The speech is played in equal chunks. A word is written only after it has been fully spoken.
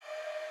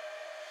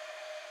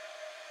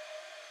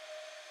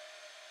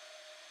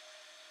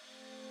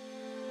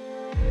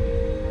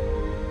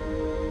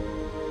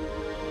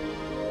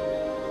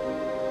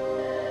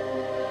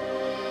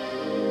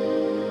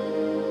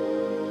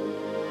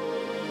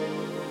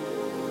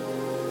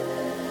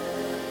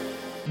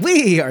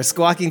We are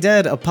Squawking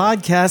Dead, a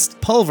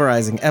podcast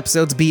pulverizing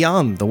episodes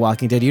beyond the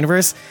Walking Dead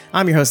universe.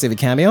 I'm your host, David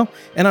Cameo,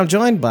 and I'm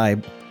joined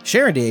by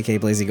Sharon D, aka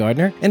Blazy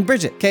Gardner, and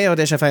Bridget,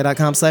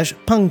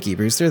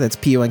 ko-fi.com/punkybrewster. That's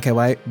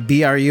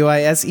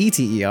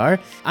PUNKYBRUISETER.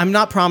 I'm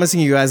not promising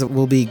you guys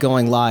we'll be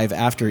going live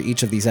after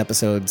each of these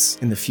episodes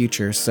in the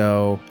future,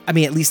 so, at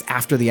least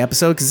after the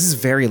episode, because this is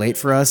very late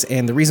for us,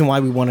 and the reason why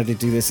we wanted to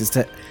do this is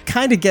to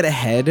kind of get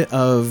ahead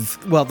of,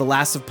 the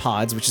Last of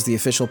Pods, which is the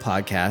official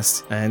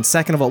podcast, and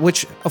second of all,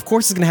 which, of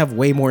course, is going to have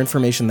way more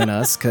information than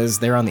us, because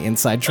they're on the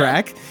inside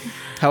track.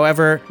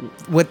 However,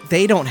 what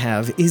they don't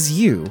have is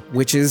you,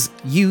 which is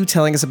you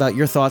telling us about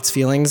your thoughts,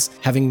 feelings,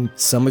 having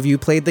some of you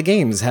played the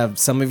games, have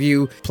some of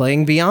you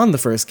playing beyond the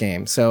first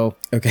game. So,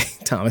 okay,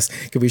 Thomas,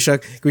 could we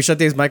shut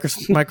Dave's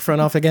microphone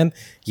off again?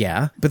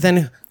 Yeah, but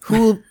then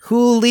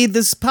who'll lead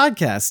this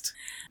podcast?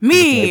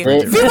 Me!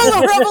 Viva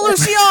la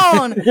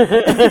revolution!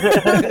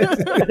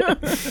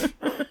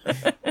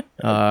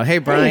 Hey,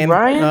 Brian. Hey,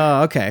 Brian.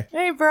 Oh, okay.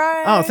 Hey,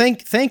 Brian. Oh,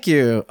 thank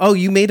you. Oh,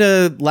 you made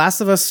a Last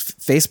of Us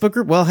Facebook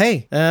group? Well,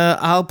 hey,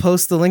 I'll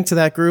post the link to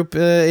that group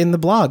in the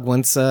blog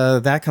once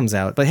that comes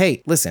out. But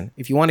hey, listen,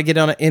 if you want to get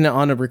in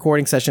on a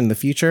recording session in the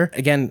future,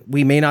 again,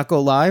 we may not go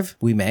live.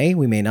 We may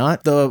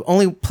not. The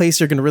only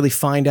place you're going to really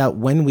find out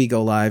when we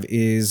go live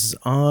is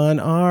on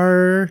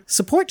our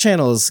support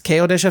channels,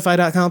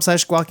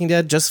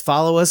 ko-fi.com/squawkingdead. Just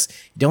follow us.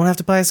 You don't have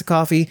to buy us a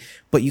coffee,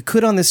 but you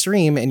could on the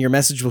stream and your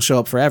message will show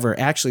up forever.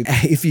 Actually,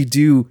 if you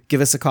do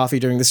give us a coffee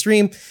during the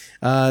stream,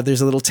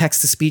 there's a little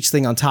text-to-speech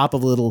thing on top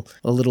of a little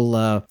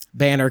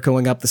banner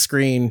going up the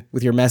screen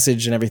with your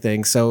message and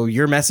everything. So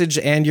your message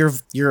and your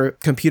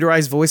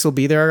computerized voice will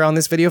be there on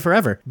this video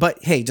forever.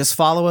 But hey, just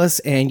follow us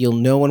and you'll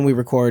know when we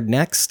record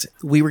next.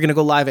 We were going to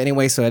go live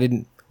anyway, so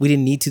we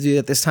didn't need to do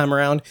it this time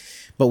around,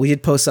 but we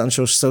did post it on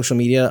social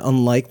media,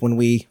 unlike when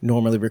we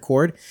normally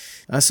record.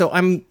 So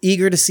I'm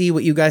eager to see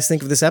what you guys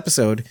think of this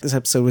episode. This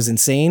episode was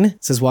insane.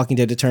 It says Walking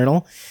Dead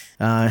Eternal.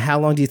 How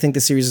long do you think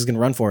the series is going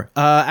to run for?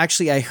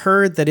 Actually, I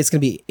heard that it's going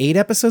to be 8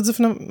 episodes, if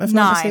not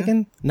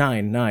mistaken.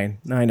 9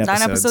 episodes. 9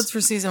 episodes for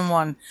season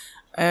 1.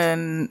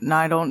 And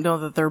I don't know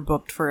that they're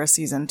booked for a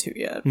season 2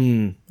 yet.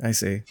 I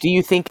see. Do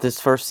you think this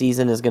first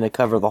season is going to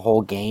cover the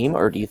whole game,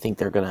 or do you think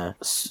they're going to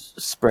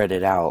spread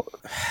it out?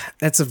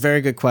 That's a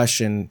very good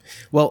question.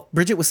 Well,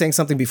 Bridget was saying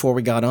something before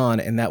we got on,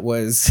 and that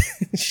was,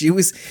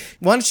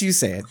 why don't you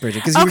say it, Bridget?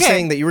 Because you were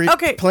saying that you were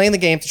playing the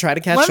game to try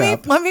to catch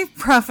up. Let me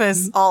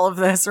preface all of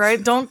this, right?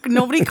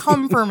 Nobody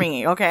come for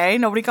me, okay?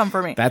 Nobody come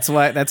for me. That's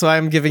why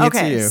I'm giving it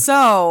to you.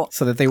 So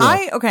that they will.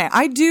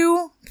 I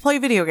do play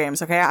video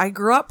games, okay? I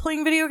grew up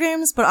playing video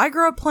games, but I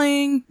grew up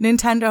playing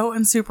Nintendo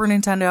and Super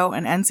Nintendo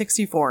and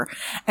N64.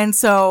 And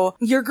so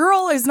your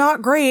girl is not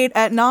great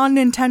at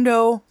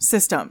non-Nintendo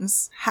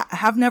systems.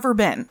 Have never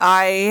been.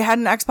 I had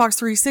an Xbox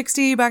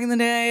 360 back in the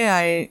day.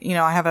 I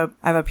have a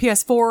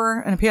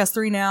PS4 and a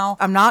PS3 now.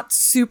 I'm not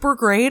super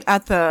great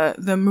at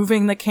the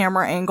moving the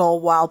camera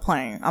angle while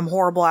playing. I'm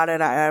horrible at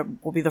it. I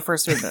will be the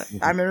first to admit.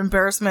 I'm an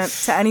embarrassment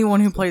to anyone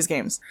who plays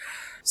games.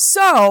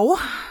 So,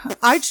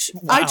 I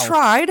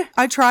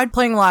tried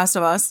playing Last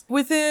of Us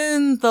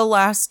within the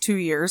last 2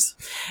 years,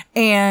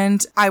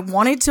 and I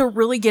wanted to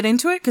really get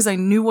into it because I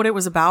knew what it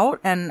was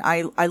about, and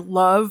I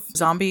love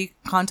zombie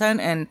content,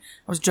 and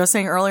I was just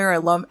saying earlier, I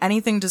love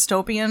anything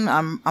dystopian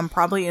I'm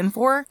probably in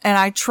for, and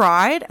I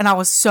tried, and I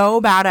was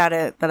so bad at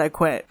it that I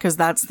quit, because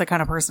that's the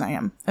kind of person I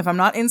am. If I'm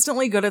not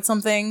instantly good at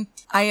something,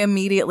 I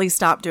immediately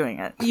stop doing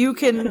it. You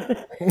can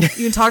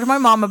talk to my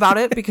mom about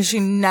it, because she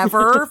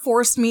never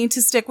forced me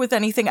to stick with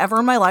anything ever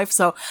in my life,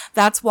 so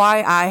that's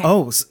why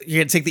so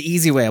you're gonna take the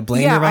easy way. I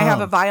blame your mom. I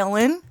have a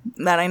violin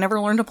that I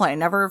never learned to play.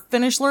 Never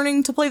finished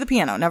learning to play the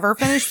piano. Never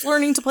finished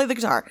learning to play the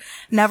guitar.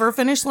 Never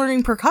finished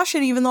learning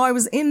percussion, even though I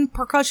was in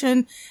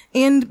percussion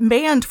in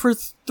band for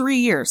 3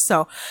 years.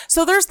 So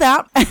there's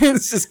that.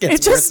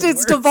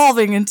 It's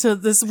devolving into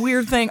this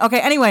weird thing.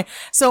 Okay. Anyway.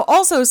 So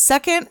also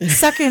second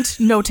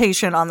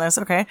notation on this.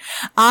 Okay.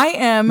 I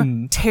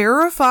am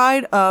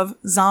terrified of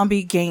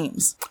zombie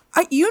games.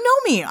 You know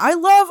me. I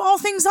love all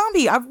things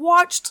zombie. I've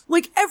watched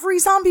like every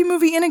zombie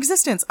movie in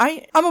existence.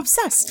 I'm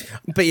obsessed.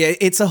 But yeah,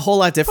 it's a whole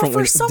lot different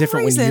when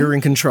you're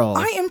in control.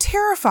 I am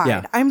terrified.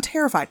 Yeah. I'm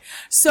terrified.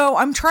 So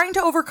I'm trying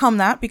to overcome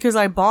that because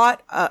I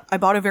bought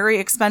a very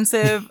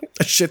expensive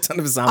a shit ton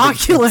of zombie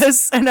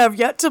Oculus and I've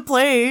yet to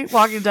play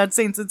Walking Dead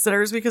Saints and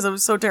Sinners because I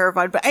was so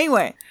terrified. But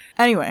anyway,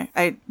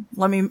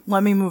 let me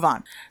move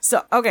on.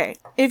 So, okay.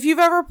 If you've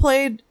ever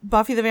played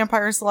Buffy the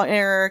Vampire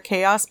Slayer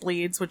Chaos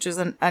Bleeds, which is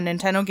a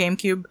Nintendo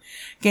GameCube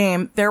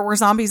game, there were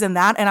zombies in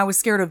that and I was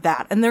scared of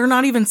that. And they're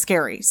not even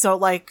scary. So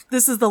like,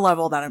 this is the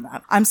level that I'm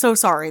at. I'm so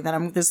sorry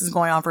that this is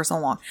going on for so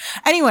long.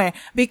 Anyway,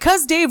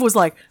 because Dave was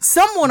like,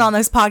 someone on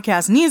this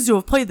podcast needs to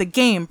have played the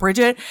game,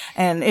 Bridget.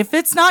 And if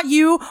it's not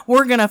you,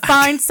 we're going to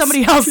find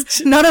somebody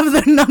else. None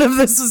of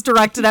this was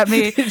directed at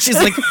me. She's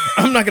like,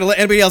 I'm not going to let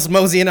anybody else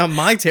mosey in on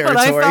my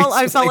territory. But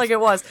I felt like it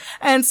was.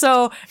 And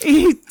so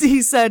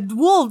he said,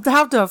 we'll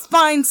have to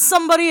find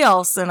somebody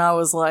else. And I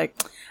was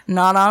like,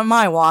 not on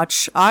my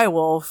watch. I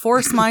will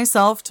force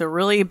myself to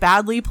really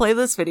badly play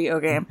this video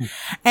game.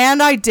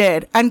 And I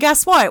did. And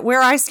guess what?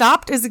 Where I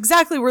stopped is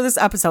exactly where this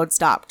episode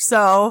stopped.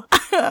 So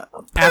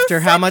After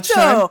how much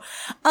time?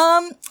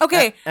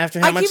 Okay. After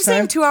how I much keep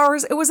saying time? 2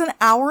 hours. It was an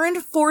hour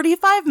and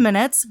 45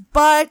 minutes,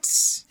 but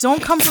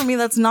don't come for me.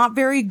 That's not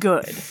very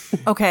good.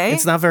 Okay.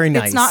 It's not very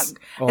nice. It's not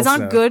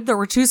also. good. There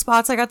were 2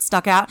 spots I got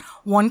stuck at.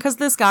 One, because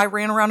this guy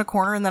ran around a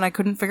corner and then I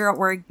couldn't figure out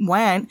where he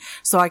went.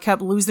 So I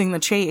kept losing the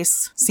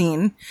chase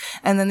scene.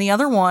 And then the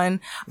other one,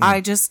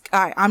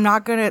 I'm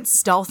not good at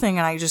stealthing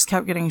and I just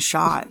kept getting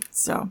shot.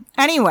 So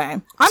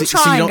anyway, I'm So you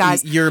trying, don't-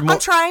 guys. you're I'm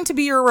trying to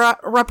be your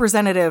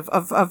representative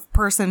of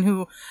person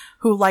who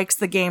likes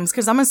the games,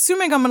 because I'm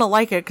assuming I'm going to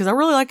like it because I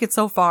really like it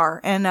so far.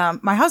 And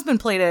my husband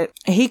played it.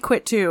 He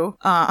quit too.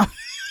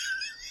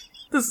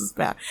 This is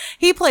bad.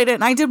 He played it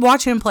and I did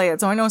watch him play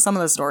it, so I know some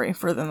of the story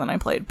further than I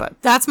played, but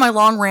that's my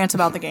long rant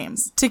about the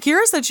games.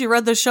 Takira said she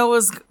read the show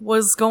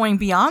was going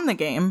beyond the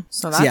game,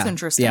 so that's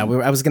interesting. Yeah,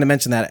 I was going to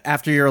mention that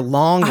after your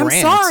long I'm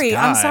rant. sorry.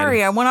 God. I'm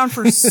sorry. I went on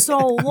for so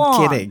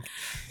long. Kidding.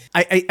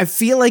 I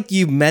feel like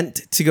you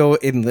meant to go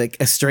in like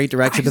a straight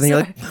direction, but then you're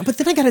like, but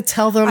then I got to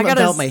tell them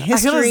about my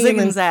history. I gotta zig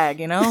and and zag,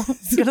 you know?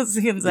 I gotta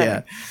zig and zag.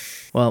 Yeah.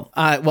 Well,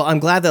 I'm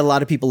glad that a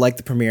lot of people like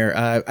the premiere.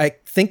 I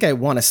think I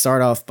want to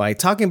start off by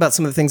talking about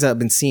some of the things that I've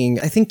been seeing.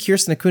 I think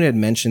Kirsten Acuna had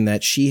mentioned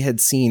that she had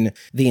seen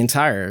the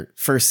entire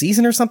first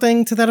season or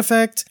something to that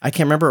effect. I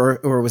can't remember,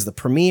 or it was the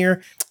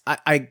premiere.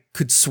 I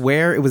could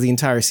swear it was the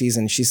entire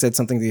season. She said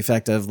something to the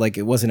effect of like,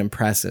 it wasn't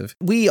impressive.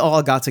 We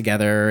all got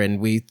together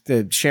and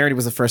Charity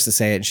was the first to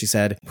say it. And she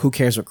said, who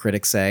cares what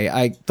critics say?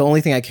 The only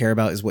thing I care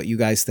about is what you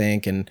guys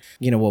think and,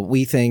 you know, what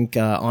we think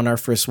on our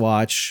first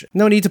watch.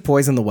 No need to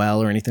poison the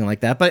well or anything like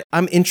that. But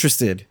I'm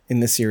interested in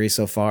this series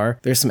so far.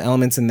 There's some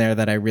elements in there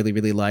that I really,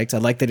 really liked. I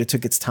like that it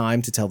took its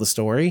time to tell the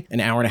story, an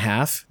hour and a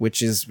half,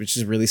 which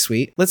is really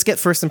sweet. Let's get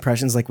first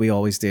impressions like we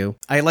always do.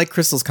 I like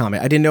Crystal's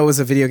comment. I didn't know it was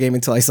a video game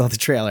until I saw the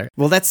trailer.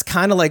 Well, that's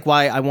kind of like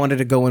why I wanted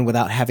to go in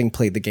without having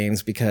played the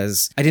games,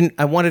 because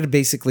I wanted to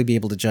basically be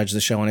able to judge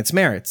the show on its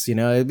merits. You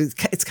know,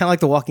 it's kind of like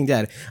The Walking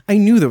Dead. I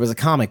knew there was a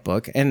comic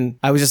book and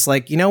I was just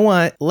like, you know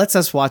what? Let's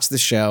us watch the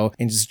show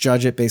and just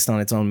judge it based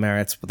on its own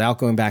merits without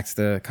going back to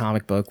the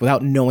comic book,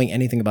 without knowing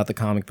anything about the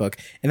comic book.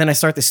 And then I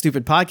start this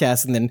stupid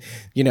podcast and then,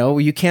 you know,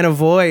 you can't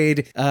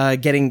avoid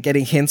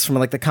getting hints from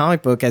like the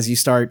comic book as you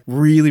start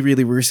really,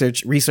 really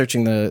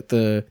researching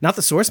the not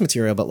the source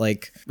material, but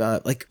like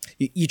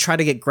you try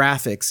to get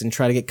graphics and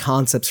try to get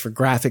concepts for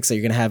graphics that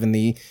you're going to have in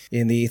the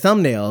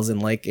thumbnails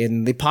and like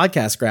in the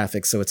podcast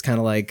graphics. So it's kind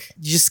of like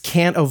you just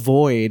can't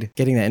avoid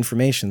getting that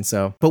information.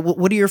 So, but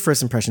what are your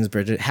first impressions,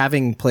 Bridget,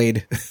 having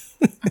played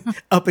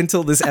up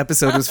until this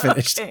episode was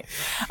finished?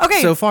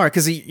 Okay. So far,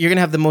 because you're going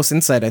to have the most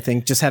insight, I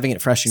think, just having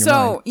it fresh in your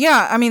mind. So,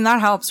 yeah, I mean, that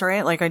helps,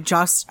 right? Like,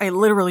 I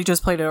literally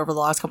just played it over the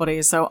last couple of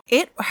days. So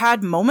it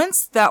had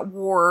moments that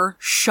were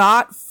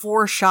shot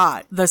for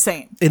shot the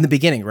same. In the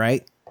beginning,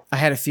 right? I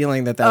had a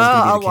feeling that was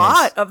going to be the case. A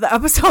lot of the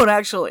episode,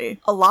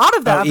 actually. A lot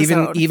of the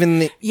episode. Even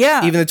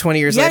the 20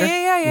 years later?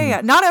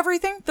 Yeah. Not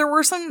everything. There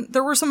were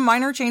some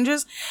minor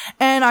changes,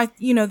 and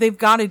they've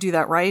got to do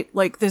that, right?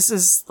 Like, this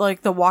is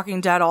like The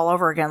Walking Dead all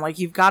over again. Like,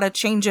 you've got to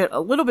change it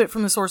a little bit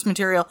from the source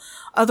material.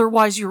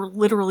 Otherwise, you're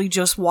literally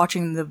just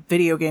watching the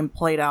video game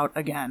played out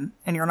again,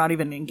 and you're not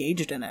even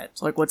engaged in it.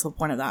 So, like, what's the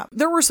point of that?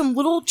 There were some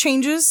little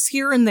changes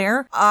here and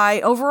there.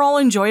 I overall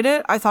enjoyed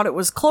it. I thought it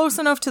was close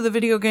enough to the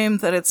video game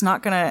that it's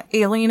not going to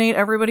alienate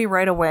everybody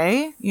right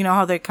away. You know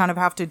how they kind of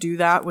have to do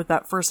that with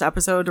that first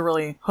episode to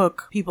really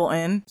hook people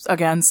in.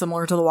 Again,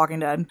 similar to The Walking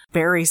Dead.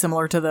 Very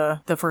similar to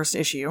the first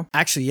issue.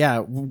 Actually,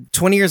 yeah.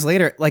 20 years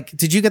later, like,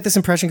 did you get this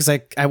impression? Because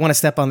I want to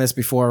step on this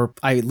before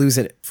I lose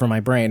it from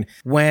my brain.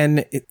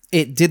 When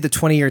it did the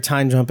 20-year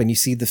time jump and you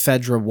see the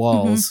Fedra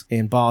walls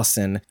in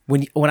Boston,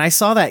 when I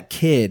saw that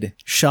kid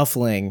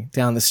shuffling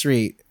down the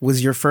street,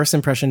 was your first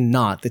impression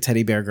not the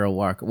teddy bear girl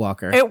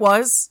walker? It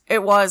was.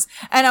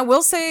 And I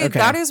will say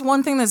that is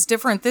one thing that's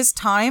different this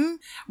time.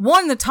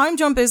 One, the time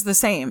jump is the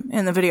same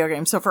in the video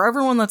game. So for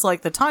everyone that's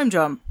like the time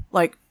jump,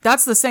 like,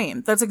 that's the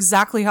same. That's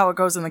exactly how it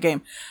goes in the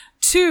game.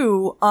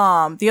 Two,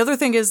 the other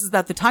thing is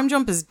that the time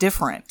jump is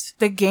different.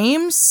 The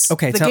game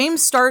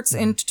starts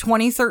in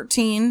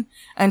 2013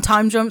 and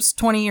time jumps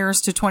 20 years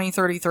to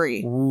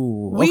 2033.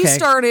 Ooh, we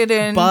started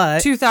in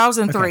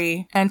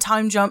 2003 and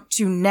time jumped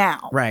to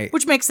now. Right.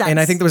 Which makes sense. And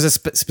I think there was a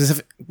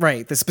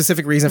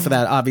specific reason for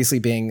that obviously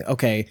being,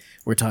 okay,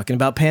 we're talking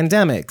about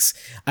pandemics.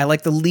 I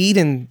like the lead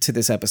into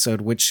this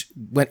episode, which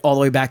went all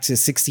the way back to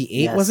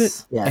 68, was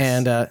it? Yes.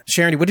 And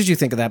Sharon, what did you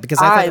think of that? Because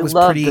I thought it was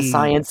pretty the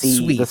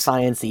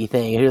sciencey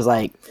thing. It was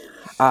like,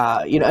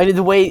 and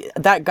the way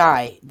that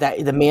guy,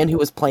 the man who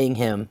was playing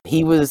him,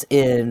 he was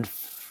in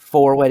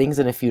 4 Weddings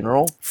and a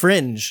Funeral.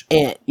 Fringe.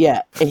 And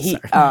yeah, and he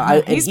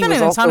He's been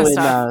in a ton of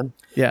stuff.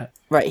 Yeah.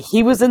 Right,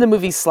 he was in the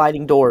movie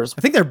Sliding Doors.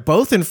 I think they're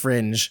both in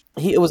Fringe.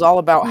 It was all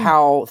about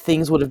how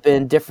things would have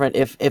been different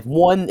if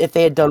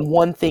they had done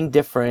one thing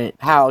different,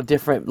 how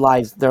different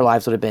their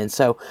lives would have been.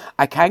 So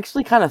I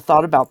actually kind of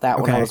thought about that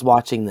when I was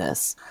watching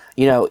this.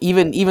 You know,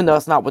 even though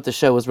it's not what the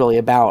show was really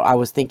about, I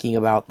was thinking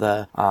about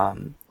the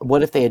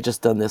what if they had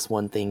just done this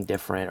one thing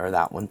different or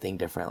that one thing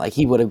different? Like,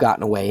 he would have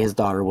gotten away, his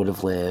daughter would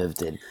have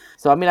lived, and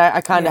so I mean, I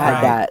kind of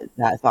had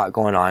that thought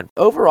going on.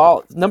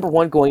 Overall, number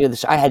one, going into the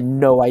show, I had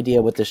no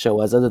idea what the show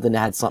was, other than it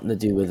had something to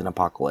do with an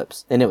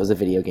apocalypse, and it was a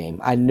video game.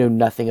 I knew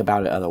nothing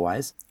about it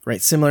otherwise.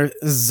 Right, similar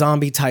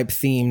zombie type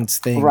themed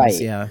things. Right.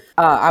 Yeah.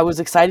 I was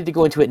excited to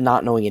go into it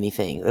not knowing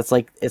anything. It's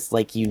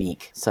like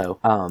unique. So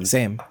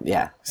Same.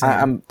 Yeah.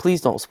 Same.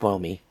 Please don't spoil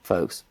me,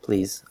 folks.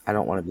 Please, I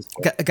don't want to be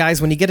spoiled. Guys,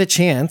 when you get a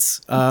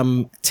chance,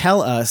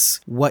 tell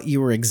us what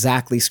you were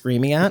exactly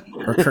screaming at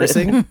or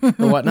cursing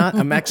or whatnot.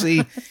 I'm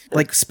actually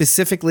like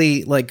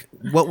specifically like,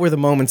 what were the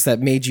moments that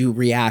made you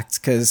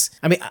react? Because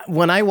I mean,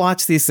 when I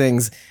watch these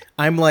things,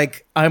 I'm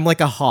like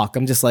a hawk.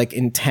 I'm just like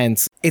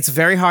intense. It's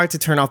very hard to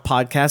turn off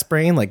podcast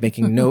brain, like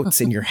making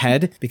notes in your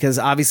head, because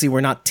obviously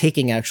we're not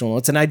taking actual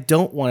notes, and I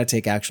don't want to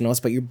take actual notes,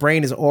 but your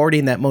brain is already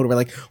in that mode where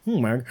like,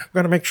 man, I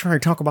gotta make sure I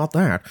talk about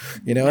that,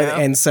 you know? Yeah.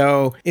 And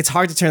so it's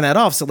hard to turn that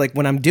off. So like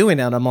when I'm doing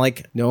that, I'm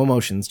like, no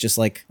emotions,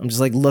 I'm just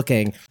like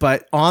looking.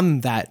 But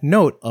on that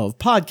note of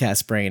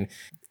podcast brain,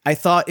 I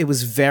thought it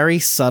was very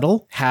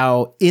subtle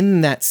how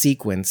in that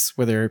sequence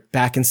where they're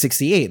back in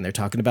 68 and they're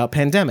talking about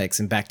pandemics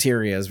and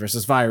bacterias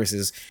versus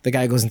viruses, the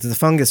guy goes into the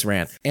fungus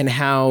rant, and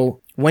how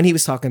when he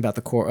was talking about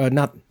the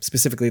not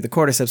specifically the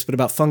cordyceps, but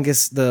about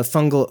fungus, the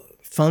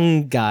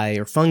fungi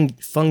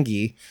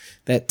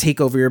that take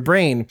over your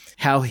brain,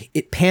 how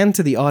it panned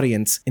to the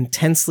audience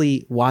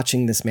intensely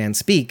watching this man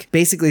speak,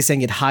 basically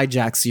saying it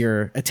hijacks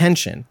your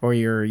attention or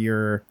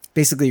your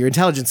basically your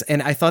intelligence.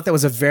 And I thought that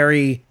was a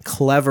very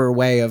clever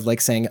way of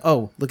like saying,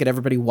 oh, look at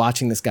everybody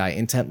watching this guy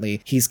intently.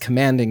 He's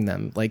commanding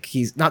them. Like,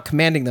 he's not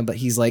commanding them, but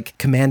he's like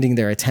commanding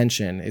their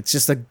attention. It's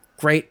just a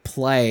great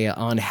play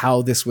on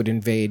how this would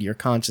invade your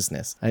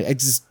consciousness.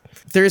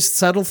 There's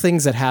subtle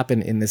things that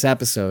happen in this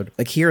episode,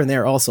 like here and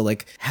there also,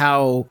 like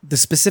how the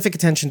specific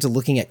attention to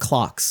looking at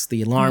clocks,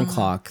 the alarm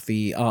clock,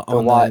 the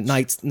on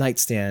the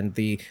nightstand,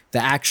 the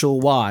actual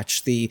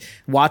watch, the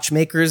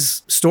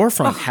watchmaker's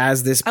storefront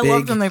has this big... I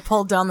love when they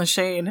pulled down the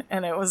shade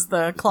and it was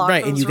the clock.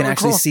 Right, and you can really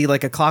actually cool. see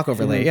like a clock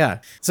overlay, yeah.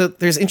 So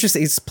there's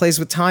interesting, it plays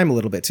with time a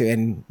little bit too,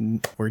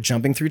 and we're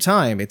jumping through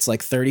time. It's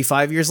like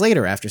 35 years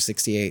later after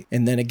 68,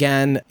 and then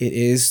again, it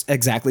is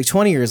exactly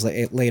 20 years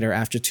later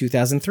after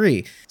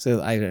 2003.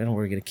 So I don't know,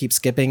 we're going to keep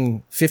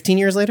skipping 15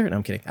 years later? No,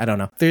 I'm kidding. I don't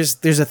know.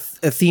 There's a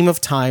theme of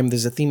time.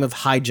 There's a theme of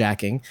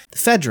hijacking.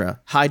 Fedra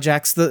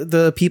hijacks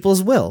the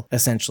people's will,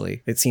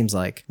 essentially, it seems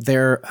like.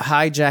 They're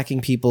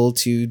hijacking people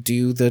to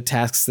do the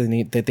tasks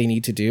that they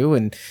need to do,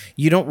 and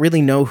you don't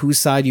really know whose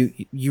side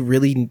you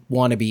really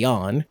want to be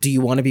on. Do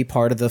you want to be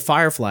part of the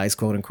Fireflies,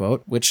 quote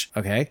unquote, which,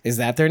 okay, is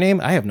that their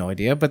name? I have no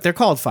idea, but they're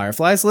called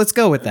Fireflies. Let's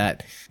go with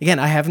that. Again,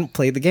 I haven't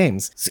played the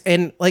games.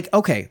 And like,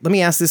 okay, let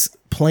me ask this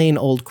plain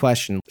old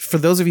question. For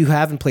those of you who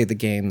haven't played the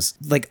games,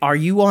 like, are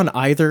you on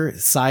either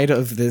side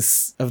of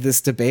this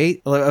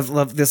debate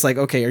of this? Like,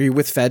 okay, are you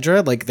with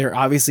Fedra? Like, they're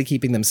obviously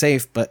keeping them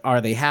safe, but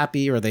are they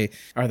happy? Are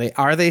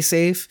they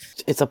safe?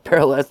 It's a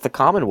parallel. It's the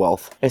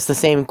Commonwealth. It's the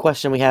same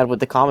question we had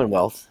with the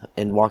Commonwealth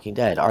in Walking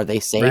Dead. Are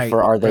they safe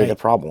or are they the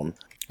problem?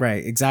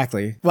 Right,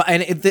 exactly. Well,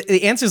 and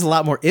the answer is a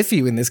lot more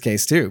iffy in this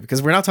case too,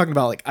 because we're not talking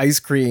about like ice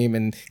cream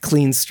and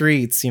clean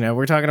streets. You know,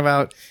 we're talking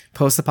about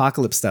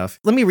post-apocalypse stuff.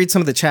 Let me read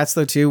some of the chats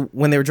though too.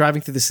 When they were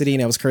driving through the city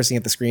and I was cursing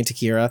at the screen to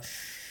Kira,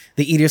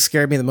 the Eater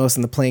scared me the most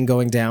in the plane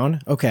going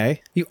down.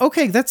 Okay,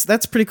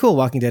 that's pretty cool.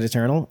 Walking Dead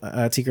Eternal.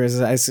 Tikra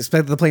says, I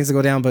suspected the planes to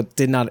go down, but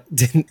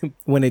didn't.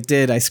 When it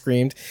did, I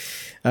screamed.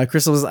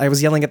 Crystal I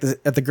was yelling at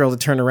the girl to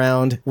turn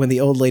around when the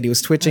old lady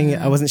was twitching.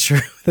 I wasn't sure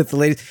that the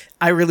lady...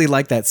 I really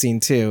liked that scene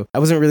too. I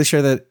wasn't really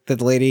sure that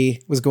the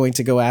lady was going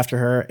to go after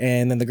her,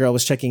 and then the girl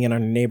was checking in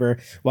on her neighbor.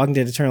 Walking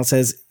Dead Eternal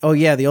says, oh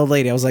yeah, the old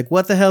lady. I was like,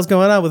 what the hell's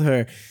going on with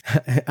her?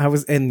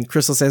 And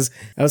Crystal says,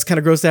 I was kind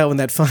of grossed out when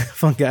that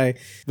fungi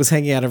was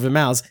hanging out of her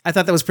mouths. I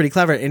thought that was pretty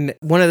clever. And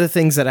one of the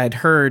things that I'd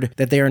heard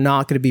that they are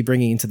not going to be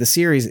bringing into the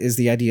series is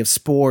the idea of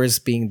spores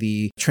being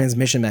the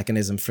transmission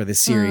mechanism for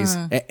this series.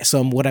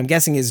 So what I'm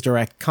guessing is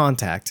direct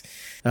contact,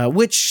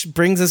 which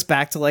brings us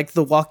back to like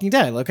The Walking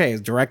Dead. Okay,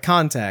 direct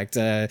contact.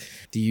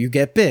 Do you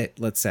get bit?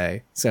 Let's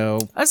say. So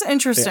that's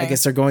interesting. I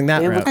guess they're going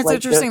that route. It's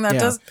interesting.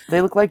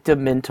 They look like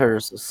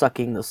Dementors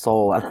sucking the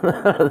soul out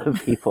of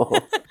the people.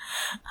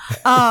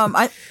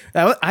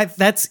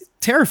 That's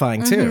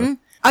terrifying too.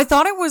 I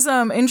thought it was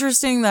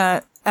interesting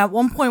that at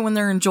one point when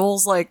they're in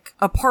Joel's like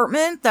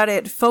apartment, that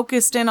it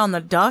focused in on the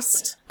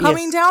dust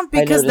coming down,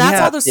 because that's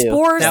how the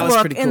spores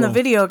look in the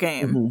video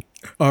game.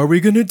 Are we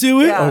gonna do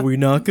it? Yeah. Are we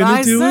not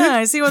gonna do it?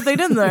 I see what they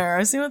did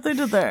there.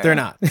 They're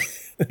not.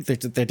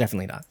 they're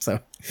definitely not. So,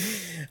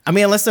 I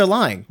mean, unless they're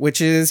lying,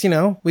 which is,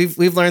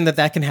 we've learned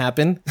that can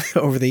happen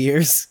over the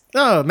years.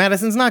 Oh,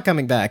 Madison's not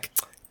coming back.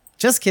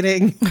 Just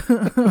kidding.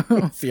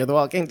 Fear the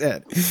Walking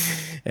Dead.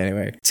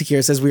 Anyway,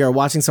 Takira says we are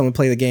watching someone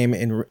play the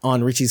game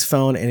on Richie's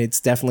phone, and it's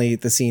definitely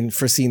the scene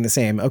the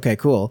same. Okay,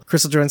 cool.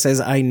 Crystal Jordan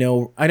says, I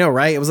know,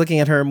 right? I was looking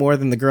at her more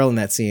than the girl in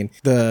that scene,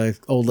 the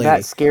old lady.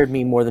 That scared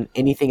me more than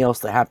anything else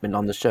that happened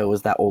on the show.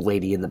 Was that old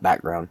lady in the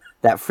background?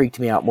 That freaked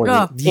me out more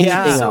than anything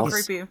else. So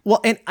creepy. Well,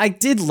 and I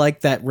did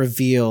like that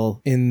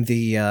reveal in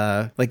the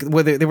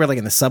where they were like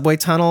in the subway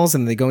tunnels,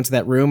 and they go into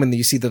that room, and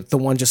you see the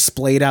one just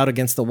splayed out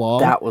against the wall.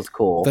 That was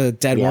cool. The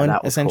dead one,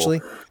 essentially.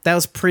 Cool. That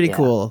was pretty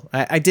cool.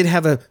 I did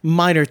have a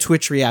minor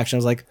twitch reaction. I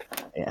was like,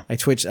 I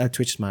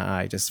twitched my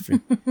eye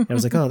I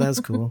was like, oh, that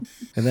was cool.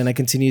 And then I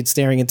continued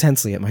staring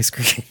intensely at my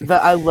screen.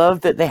 But I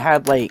love that they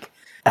had like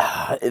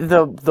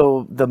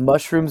the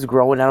mushrooms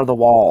growing out of the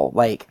wall,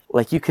 like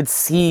you could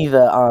see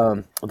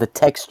the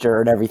texture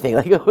and everything.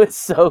 Like, it was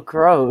so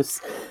gross.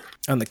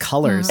 On the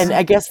colors. And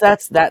I guess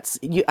that's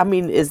you. I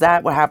mean, is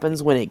that what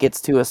happens when it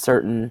gets to a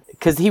certain?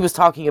 Because he was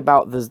talking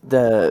about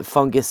the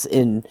fungus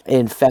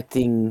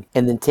infecting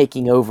and then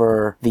taking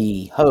over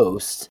the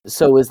host.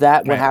 So is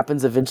that what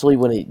happens eventually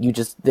when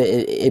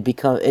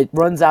it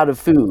runs out of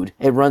food?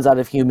 It runs out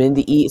of human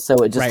to eat, so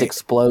it just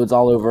explodes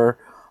all over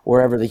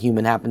wherever the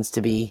human happens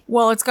to be.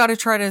 Well, it's got to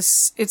try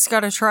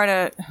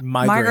to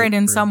migrate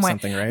in some way.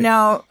 Right?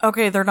 Now,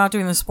 okay, they're not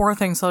doing the spore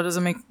thing, so it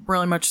doesn't make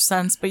really much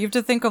sense. But you have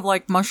to think of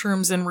like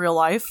mushrooms in real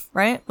life,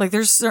 right? Like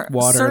there's certain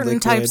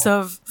liquid, types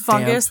of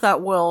fungus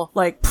that will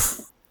like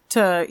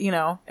to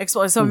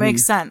explode. So it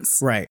makes sense,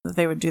 right? That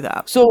they would do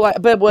that. So,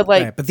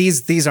 but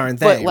these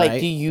aren't they? But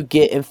like, do you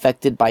get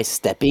infected by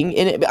stepping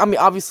in it? I mean,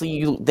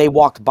 obviously they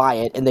walked by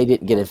it and they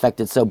didn't get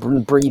infected, so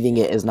breathing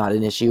it is not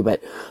an issue.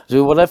 But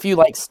what if you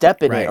like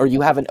step in it, or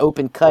you have an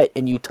open cut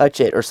and you touch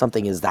it or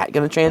something? Is that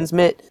going to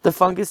transmit the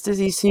fungus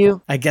disease to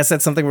you? I guess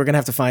that's something we're gonna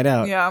have to find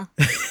out. Yeah.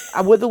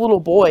 With the little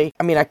boy,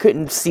 I mean, I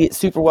couldn't see it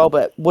super well,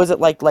 but was it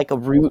like a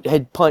root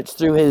had punched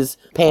through his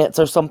pants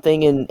or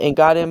something and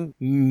got him?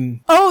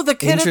 Oh, the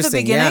kid at the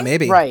beginning? Yeah,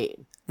 maybe. Right.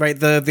 Right,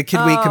 the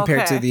kid we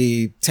compared to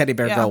the teddy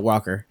bear girl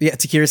Walker. Yeah,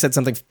 Takira said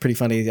something pretty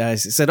funny.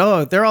 She said,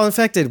 "Oh, they're all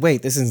infected.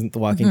 Wait, this isn't The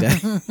Walking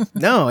Dead."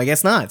 No, I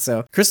guess not.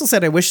 So Crystal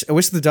said, "I wish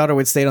the daughter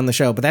would stay on the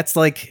show." But that's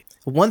like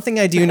one thing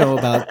I do know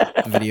about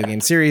the video game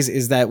series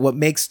is that what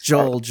makes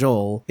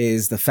Joel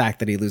is the fact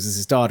that he loses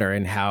his daughter,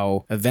 and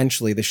how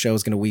eventually the show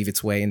is going to weave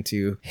its way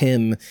into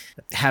him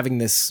having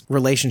this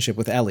relationship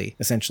with Ellie,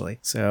 essentially.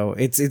 So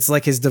it's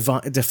like his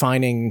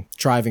defining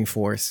driving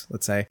force,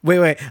 let's say.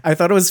 Wait, I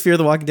thought it was Fear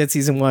the Walking Dead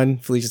season 1.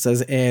 Felicia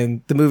says,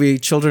 and the movie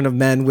Children of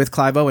Men with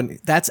Clive Owen.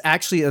 That's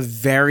actually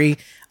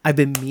I've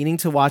been meaning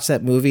to watch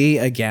that movie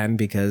again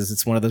because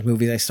it's one of those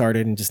movies I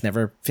started and just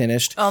never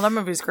finished. Oh, that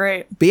movie's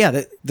great. But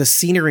yeah, the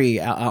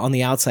scenery on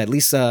the outside, at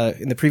least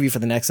in the preview for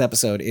the next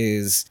episode,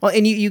 is well,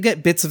 and you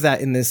get bits of that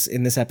in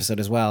this episode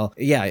as well.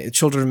 Yeah,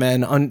 Children of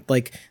Men,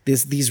 like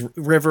these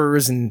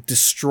rivers and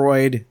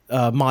destroyed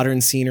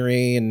modern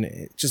scenery,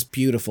 and just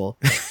beautiful.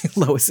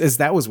 Lois says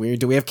that was weird.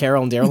 Do we have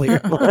Carol and Daryl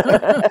here?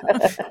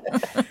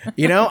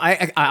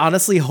 I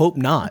honestly hope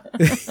not.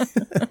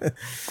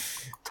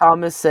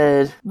 Thomas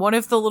said, "What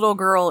if the little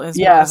girl is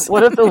Madison?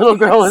 What if the little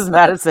girl is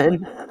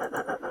Madison?"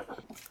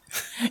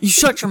 You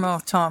shut your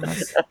mouth,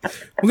 Thomas.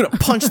 I'm gonna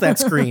punch that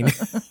screen.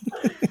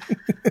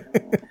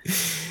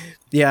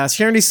 Yeah,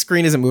 Shanity's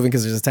screen isn't moving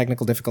because there's a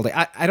technical difficulty.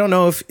 I don't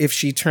know if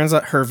she turns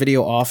her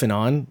video off and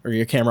on, or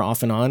your camera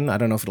off and on. I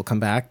don't know if it'll come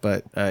back,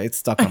 but it's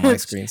stuck on my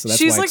screen. So that's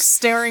she's why like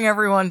staring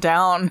everyone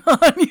down on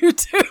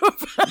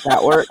YouTube.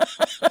 That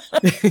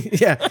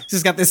worked. Yeah,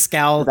 she's got this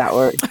scowl. That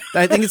worked.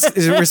 I think it's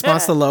in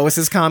response to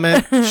Lois's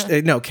comment.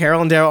 No,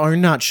 Carol and Daryl are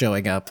not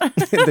showing up.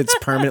 That's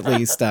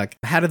permanently stuck.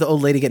 How did the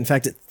old lady get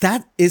infected?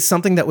 That is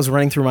something that was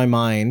running through my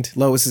mind.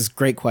 Lois's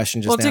great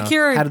question just now.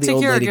 How did the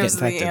old lady get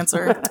infected? The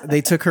answer. They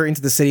took her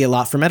into the city a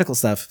lot for medical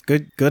stuff.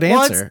 Good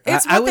answer. Well,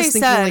 it's what they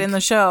said in the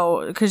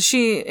show, because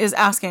she is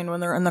asking when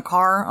they're in the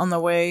car on the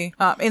way,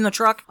 in the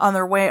truck on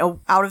their way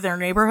out of their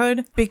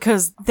neighborhood,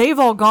 because they've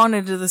all gone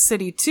into the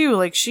city too.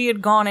 Like, she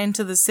had gone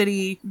into the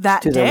city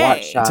that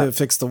day to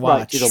fix the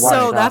watch. Right,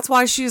 so that's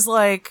why she's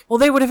like, well,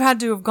 they would have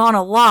had to have gone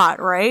a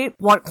lot, right?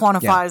 What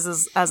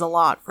quantifies as a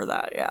lot for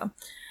that? Yeah.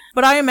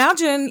 But I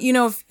imagine,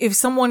 if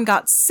someone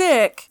got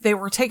sick, they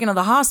were taken to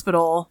the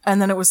hospital and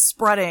then it was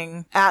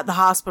spreading at the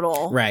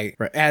hospital. Right.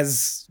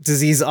 As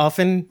disease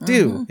often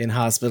do in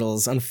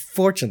hospitals,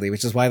 unfortunately,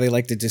 which is why they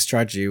like to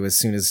discharge you as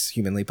soon as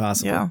humanly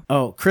possible. Yeah.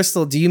 Oh,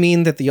 Crystal, do you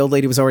mean that the old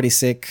lady was already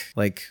sick,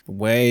 like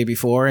way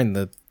before, and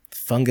the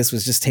fungus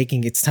was just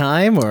taking its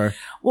time? Or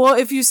well,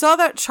 if you saw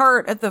that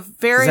chart at the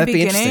very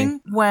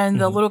beginning when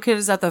the little kid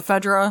is at the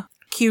Fedra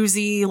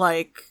QZ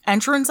like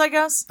entrance, I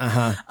guess.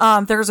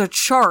 There's a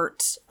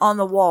chart on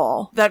the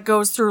wall that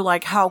goes through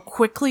like how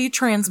quickly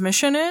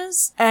transmission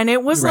is, and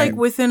it was like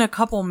within a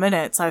couple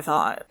minutes, I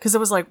thought, because it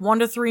was like 1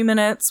 to 3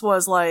 minutes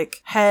was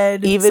like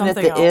head. Even at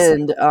the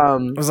end,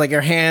 it was like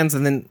your hands,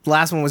 and then the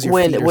last one was your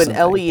feet or when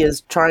something. Ellie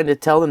is trying to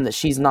tell them that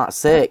she's not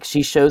sick,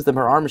 she shows them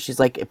her arm, and she's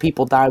like,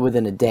 "People die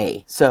within a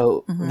day."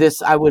 So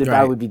this, I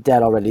would be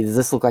dead already. Does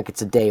this look like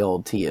it's a day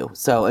old to you?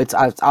 So it's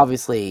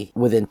obviously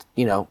within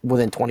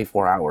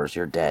 24 hours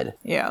you're dead.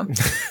 Yeah.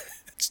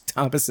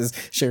 Thomas is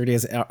Charity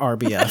as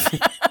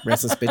RBF.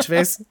 Restless bitch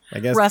face, I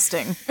guess.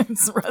 Resting.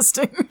 It's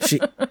resting.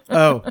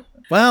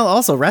 Well,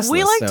 also restless.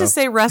 We like to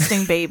say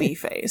resting baby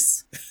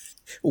face.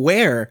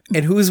 Where?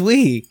 And who's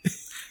we?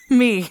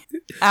 Me.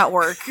 At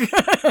work.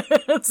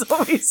 That's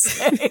what we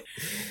say.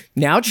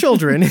 Now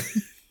children.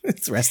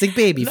 It's resting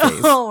baby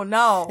face. Oh,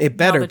 no. It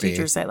better the be.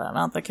 teachers say that,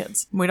 not the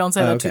kids. We don't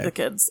say that to the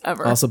kids,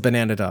 ever. Also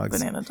banana dogs.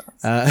 Banana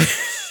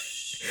dogs.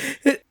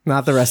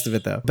 Not the rest of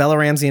it though. Bella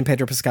Ramsey and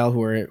Pedro Pascal who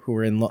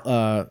were in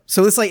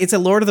so it's a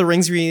Lord of the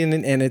Rings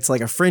reunion, and it's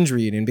like a Fringe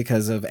reunion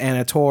because of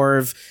Anna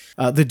Torv,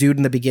 the dude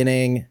in the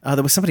beginning.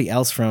 There was somebody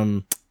else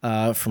from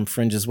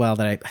Fringe as well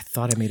that I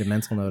thought I made a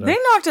mental note of. They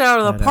knocked it out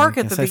of the park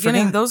at the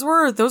beginning.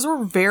 Forgot. Those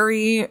were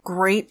very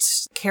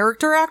great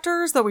character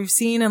actors that we've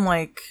seen in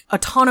like a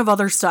ton of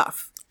other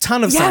stuff.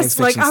 Ton of science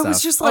fiction like stuff. I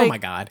was just like, oh my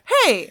god.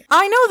 Hey,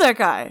 I know that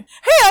guy.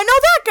 Hey, I know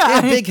that guy.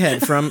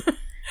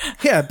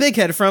 Yeah, Big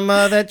Head from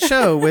that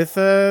show with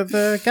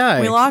the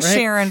guy. We lost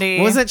Sharondy.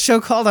 What was that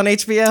show called on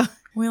HBO?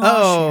 We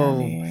lost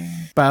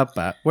Sharondy.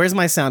 Ba. Where's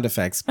my sound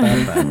effects?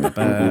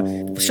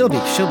 Ba. She'll be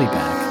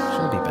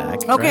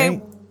back. Okay.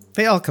 Right?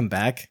 They all come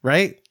back,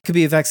 right? Could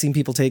be a vaccine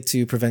people take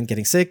to prevent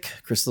getting sick,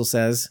 Crystal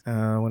says.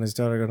 When his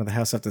daughter got to the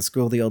house after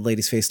school, the old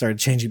lady's face started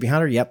changing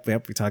behind her. Yep,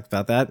 we talked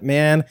about that.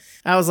 Man,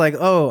 I was like,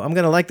 oh, I'm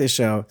going to like this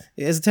show.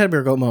 It's a Ted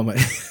Burgo moment.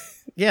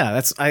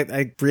 Yeah,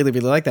 I really,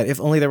 really like that.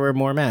 If only there were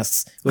more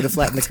masks, it would have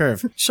flattened the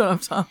curve. Shut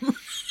up, Tom.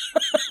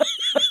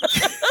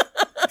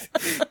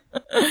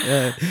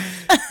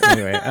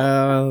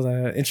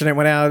 Anyway, internet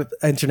went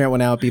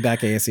out. Be back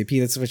ASAP.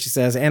 That's what she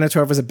says. Anna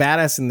Torv was a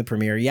badass in the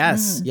premiere.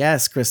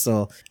 Yes,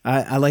 Crystal.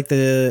 I like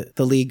the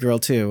lead girl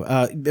too.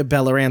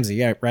 Bella Ramsey.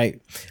 Yeah,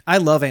 right. I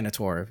love Anna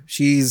Torv.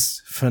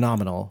 She's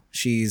phenomenal.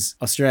 She's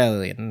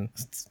Australian.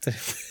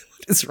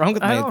 What's wrong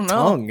with my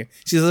tongue?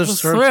 She's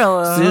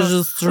Australian.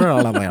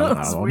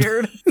 That's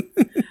weird.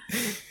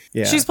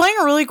 Yeah. She's playing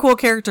a really cool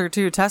character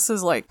too. Tess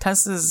is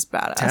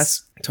badass.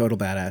 Tess, total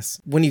badass.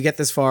 When you get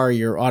this far,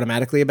 you're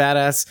automatically a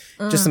badass.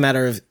 Just a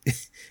matter of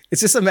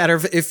it's just a matter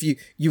of if you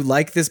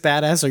like this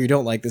badass or you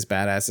don't like this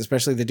badass,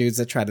 especially the dudes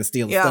that try to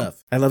steal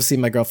stuff. I love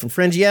seeing my girl from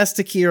Fringe. Yes,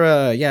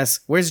 Takira. Yes.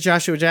 Where's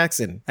Joshua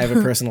Jackson? I have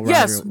a personal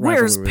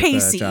where's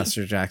Pacey? With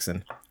Joshua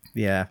Jackson.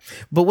 Yeah.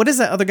 But what is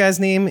that other guy's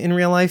name in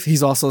real life?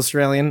 He's also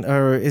Australian.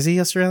 Or is he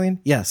Australian?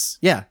 Yes.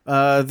 Yeah.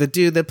 The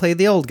dude that played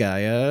the old guy.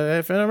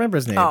 I don't remember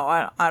his name. Oh,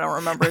 I don't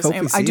remember his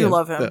name. I do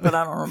love him, but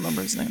I don't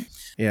remember his name.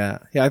 Yeah.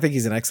 I think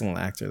he's an excellent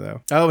actor,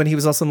 though. Oh, and he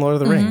was also in Lord of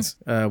the Rings.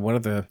 One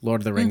of the Lord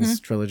of the Rings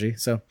trilogy.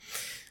 So,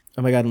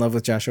 oh my God, in love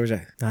with Joshua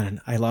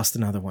Jackson. I lost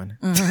another one.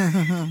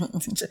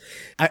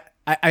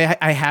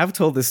 I have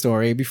told this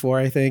story before,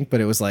 I think,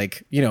 but it was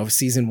like,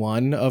 season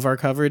 1 of our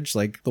coverage,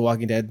 like The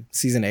Walking Dead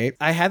season 8.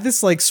 I had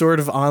this like sort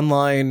of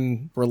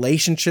online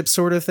relationship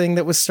sort of thing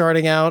that was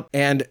starting out.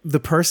 And the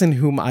person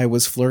whom I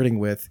was flirting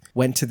with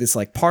went to this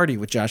like party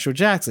with Joshua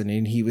Jackson,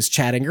 and he was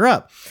chatting her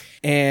up.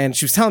 And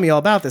she was telling me all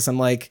about this. I'm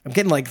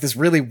getting like this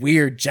really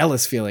weird,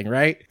 jealous feeling,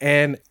 right?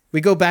 And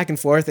we go back and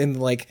forth, and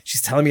like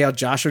she's telling me how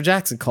Joshua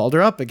Jackson called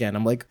her up again.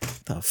 I'm like,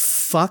 the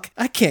fuck?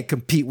 I can't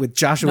compete with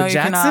Joshua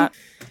Jackson. Cannot.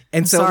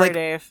 And so, sorry, like,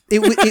 Dave.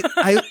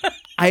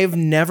 I have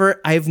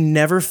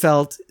never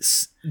felt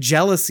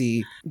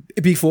jealousy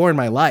before in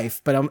my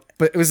life, but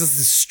it was just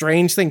this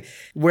strange thing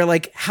where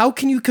like, how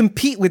can you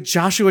compete with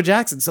Joshua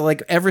Jackson? So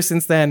like, ever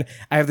since then,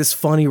 I have this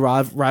funny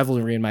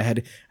rivalry in my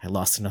head. I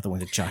lost another one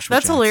to Joshua.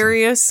 That's Jackson.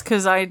 Hilarious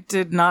because I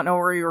did not know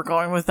where you were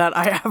going with that.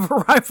 I have a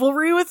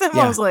rivalry with him.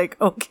 Yeah. I was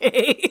like,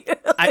 okay.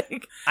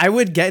 I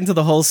would get into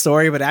the whole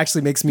story, but it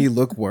actually makes me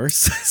look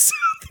worse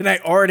than I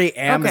already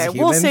am. Okay, as a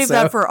human, we'll save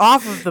that for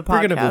off of the podcast.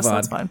 We're gonna move on.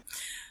 That's fine.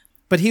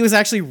 But he was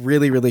actually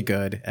really, really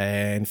good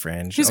in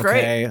Fringe. He's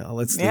great. great.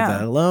 Let's leave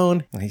that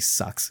alone. He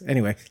sucks.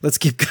 Anyway, let's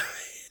keep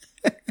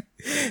going.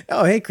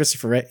 Oh, hey,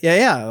 Christopher Ray.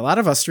 Yeah. A lot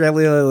of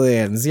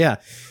Australians. Yeah.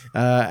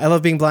 I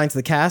love being blind to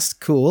the cast.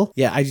 Cool.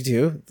 Yeah, I do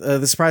too.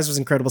 The surprise was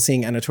incredible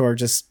seeing Anna Torv,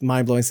 just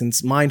mind-blowing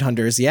since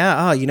Mindhunters.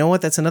 Yeah. You know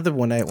what? That's another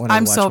one I want to watch.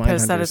 I'm so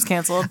pissed that it's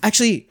canceled.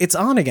 Actually, it's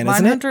on again,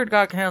 isn't it? Mindhunter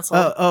got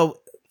canceled.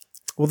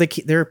 Well,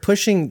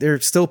 they're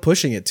still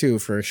pushing it too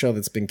for a show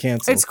that's been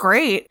canceled. It's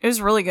great. It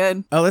was really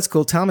good. Oh, that's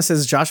cool. Thomas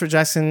says Joshua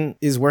Jackson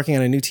is working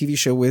on a new TV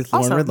show with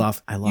Lauren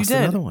Ridloff. I lost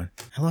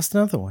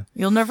another one.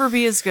 You'll never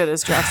be as good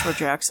as Joshua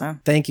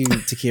Jackson. Thank you,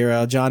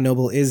 Takira. John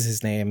Noble is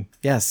his name.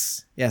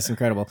 Yes,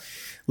 incredible.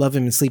 Love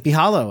him in Sleepy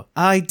Hollow.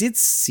 I did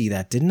see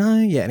that, didn't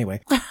I? Yeah,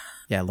 anyway.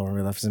 Yeah, Lauren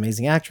Ridloff is an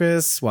amazing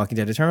actress. Walking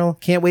Dead Eternal.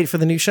 Can't wait for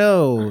the new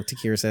show,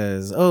 Takira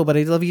says. Oh, but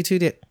I love you too,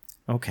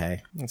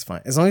 Okay, that's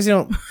fine. As long as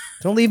you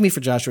don't leave me for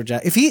Joshua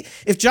Jackson.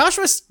 If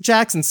Joshua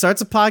Jackson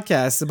starts a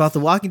podcast about the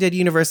Walking Dead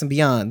universe and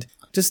beyond,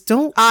 just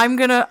don't. I'm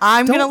gonna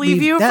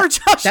leave you for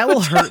Joshua. That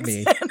will hurt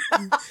me.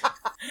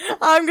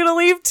 I'm gonna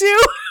leave too.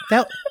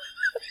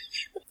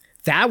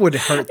 That would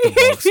hurt the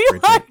most,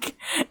 Bridget. Like,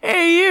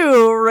 hey,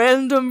 you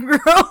random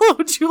girl,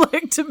 would you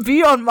like to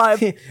be on my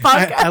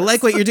podcast? I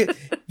like what you're doing.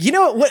 You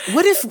know what?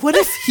 What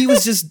if he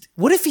was just?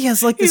 What if he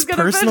has like this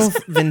personal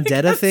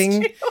vendetta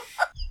thing,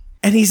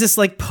 and he's just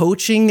like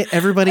poaching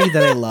everybody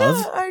that I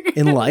love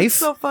in life?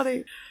 So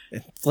funny.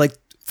 Like,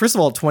 first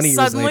of all, 20 years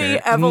later, suddenly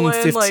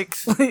Evelyn like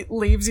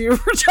leaves you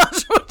for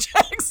Joshua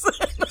Jackson.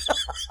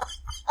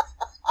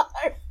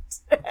 I'm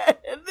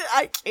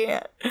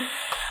dead.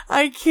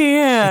 I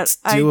can't. It's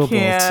doable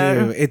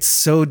too. It's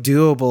so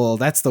doable.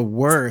 That's the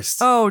worst.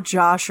 Oh,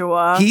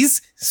 Joshua.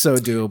 He's so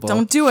doable.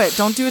 Don't do it.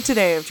 Don't do it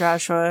today,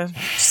 Joshua.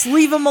 Just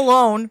leave him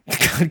alone.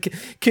 God, can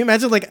you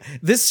imagine like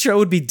this show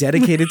would be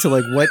dedicated to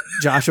like what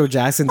Joshua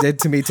Jackson did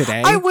to me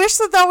today? I wish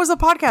that was a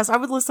podcast. I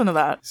would listen to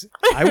that.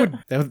 I would.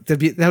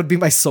 That would be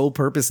my sole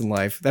purpose in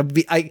life. That would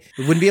be. I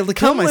wouldn't be able to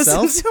kill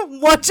myself. Listen to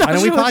what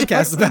Joshua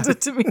Jackson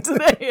did to me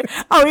today.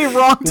 How he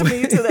wronged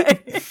me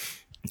today.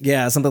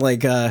 Yeah, something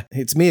like,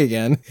 it's me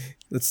again.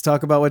 Let's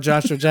talk about what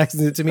Joshua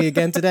Jackson did to me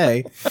again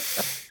today.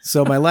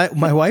 So my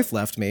wife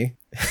left me.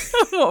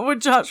 What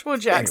would Joshua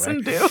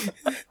Jackson do?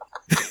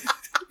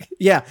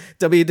 Yeah,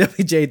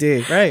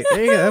 WWJD. Right,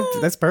 there you go.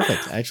 That's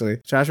perfect, actually.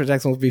 Joshua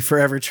Jackson will be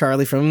forever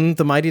Charlie from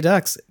the Mighty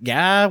Ducks.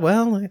 Yeah,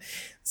 well,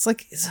 it's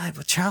like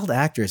child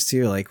actors,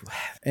 too. Like,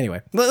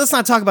 anyway, let's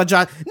not talk about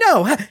Josh.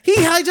 No, he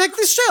hijacked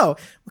the show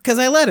because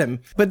I let him.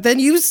 But then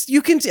you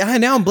can,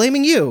 now I'm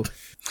blaming you.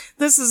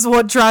 This is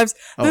what drives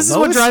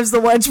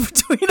the wedge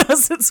between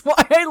us. It's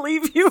why I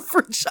leave you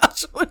for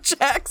Joshua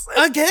Jackson.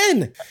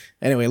 Again.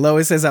 Anyway,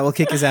 Lois says I will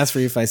kick his ass for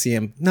you if I see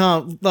him.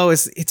 No,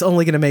 Lois, it's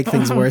only going to make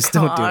things worse.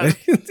 God.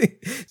 Don't do it.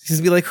 She's going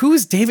to be like, who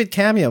is David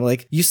Cameo? I'm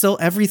like, you stole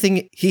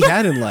everything he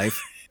had in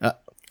life.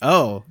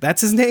 Oh,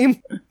 that's his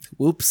name?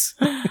 Whoops.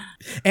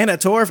 Anna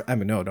Torv. I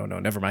mean, no,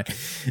 never mind.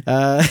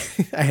 I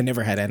had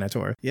never had Anna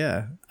Torv.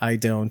 Yeah, I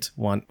don't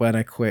want when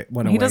I quit.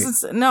 When I he wait.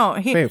 doesn't. No,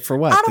 wait for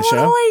what? I don't the show?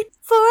 Want to wait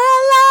for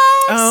our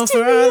lives for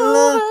to our be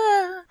love.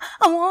 over.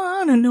 I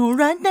want to know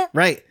right now.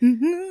 Right.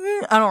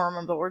 Mm-hmm. I don't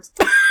remember the words.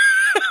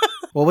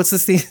 Well, what's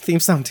this theme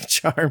song to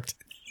Charmed?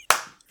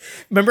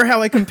 Remember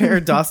how I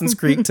compared Dawson's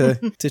Creek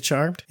to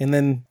Charmed? And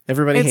then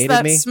everybody hated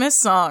me? It's that Smith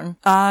song.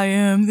 I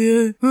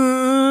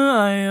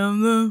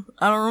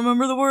don't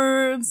remember the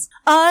words.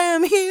 I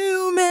am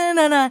human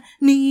and I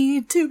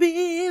need to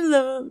be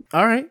loved.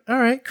 All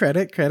right.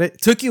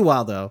 Credit. Took you a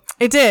while, though.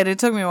 It did. It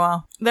took me a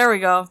while. There we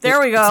go. There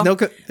we go.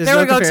 Tahir's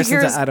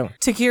got it.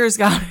 Tahir's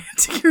got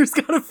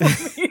it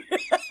for me.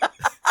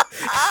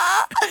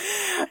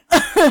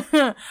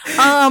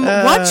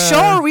 What show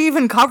are we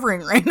even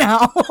covering right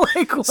now?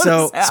 Like, what is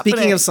happening?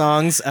 Speaking of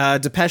songs,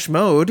 Depeche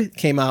Mode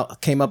came up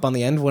on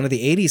the end, one of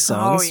the 80s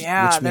songs. Oh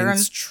yeah, which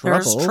means trouble.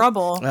 There's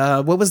trouble.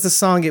 What was the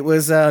song? It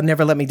was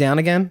Never Let Me Down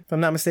Again, if I'm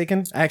not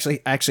mistaken.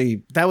 Actually,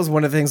 that was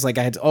one of the things like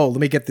I had to, let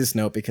me get this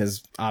note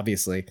because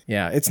obviously,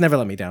 yeah, it's Never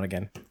Let Me Down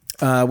Again.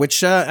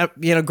 Which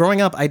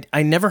growing up,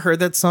 I never heard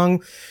that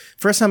song.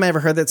 First time I ever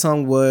heard that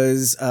song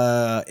was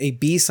a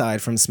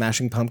B-side from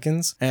Smashing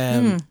Pumpkins,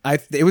 and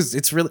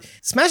it's really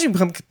Smashing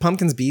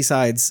Pumpkins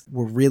B-sides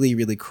were really,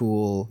 really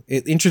cool.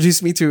 It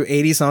introduced me to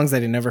 80 songs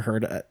that I'd never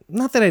heard.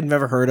 Not that I'd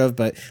never heard of,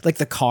 but like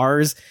the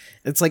Cars.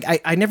 It's like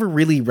I never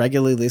really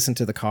regularly listened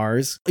to the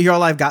Cars. You're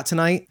All I've Got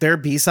Tonight. Their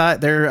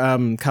B-side, their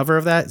cover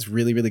of that is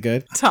really, really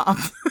good. Tom.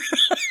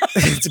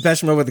 It's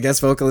Depeche Mode with the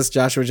guest vocalist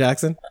Joshua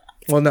Jackson.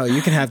 Well, no,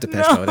 you can have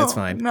Depeche Mode. It's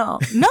fine. No,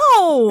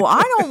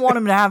 I don't want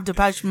him to have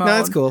Depeche Mode. No,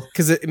 it's cool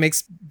because it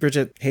makes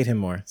Bridget hate him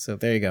more. So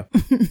there you go.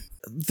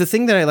 The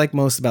thing that I like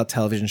most about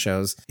television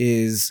shows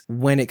is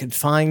when it could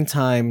find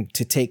time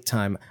to take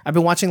time. I've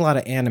been watching a lot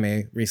of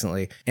anime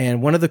recently,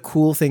 and one of the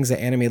cool things that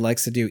anime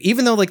likes to do,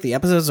 even though like the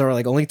episodes are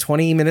like only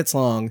 20 minutes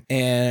long,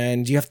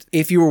 and you have to,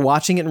 if you were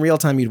watching it in real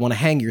time, you'd want to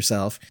hang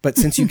yourself. But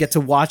since you get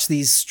to watch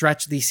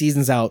stretch these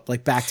seasons out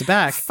like back to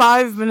back,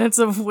 5 minutes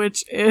of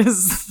which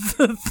is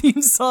the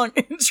theme song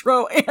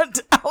intro and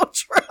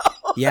outro.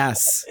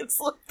 Yes. It's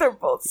like they're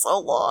both so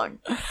long.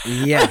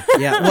 Yeah.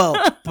 Well,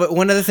 but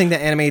one other thing that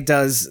anime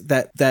does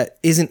that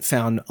isn't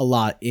found a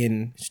lot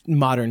in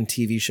modern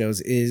TV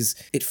shows is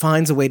it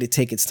finds a way to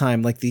take its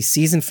time. Like the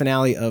season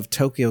finale of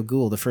Tokyo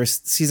Ghoul, the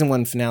first season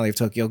 1 finale of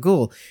Tokyo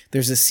Ghoul,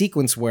 there's a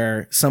sequence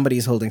where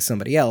somebody's holding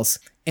somebody else.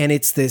 And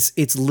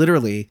it's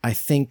literally, I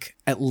think,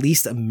 at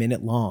least a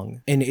minute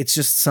long. And it's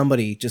just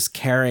somebody just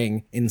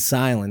carrying in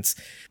silence.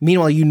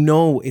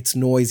 Meanwhile, it's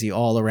noisy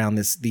all around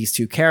these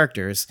two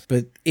characters,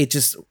 but it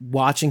just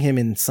watching him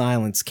in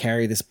silence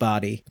carry this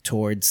body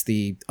towards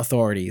the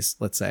authorities,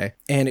 let's say.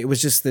 And it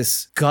was just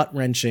this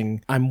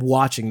gut-wrenching, I'm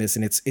watching this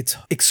and it's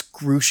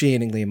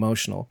excruciatingly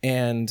emotional.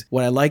 And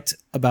what I liked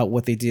about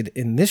what they did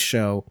in this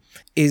show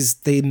is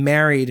they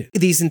married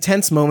these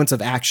intense moments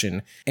of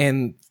action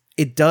and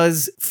it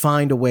does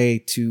find a way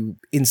to,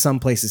 in some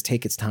places,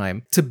 take its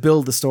time to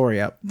build the story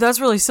up. That's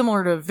really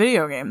similar to a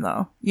video game,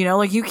 though. You know,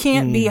 like, you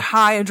can't be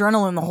high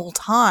adrenaline the whole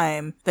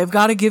time. They've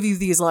got to give you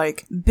these,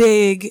 like,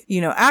 big,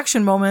 you know,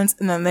 action moments,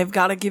 and then they've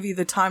got to give you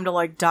the time to,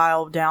 like,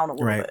 dial down a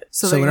little bit.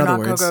 So that in you're other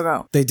not words,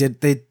 go. They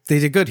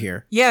did good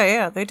here.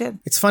 Yeah, they did.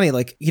 It's funny,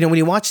 like, you know, when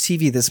you watch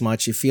TV this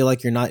much, you feel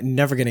like you're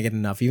never going to get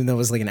enough, even though it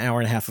was like an hour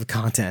and a half of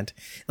content.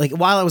 Like,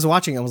 while I was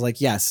watching, I was like,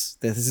 yes,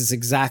 this is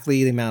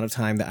exactly the amount of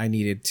time that I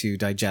needed to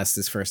digest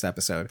this first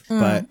episode.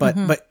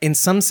 But in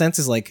some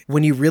senses, like,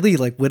 when you really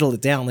like whittle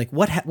it down, like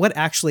what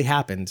actually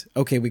happened?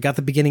 Okay, we got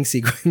the beginning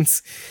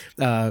sequence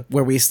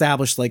where we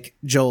established like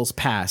Joel's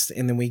past,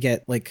 and then we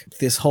get like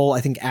this whole,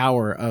 I think,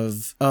 hour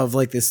of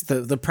like this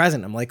the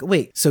present. I'm like,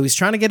 wait, so he's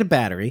trying to get a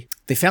battery.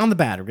 They found the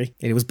battery,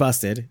 and it was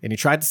busted, and he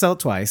tried to sell it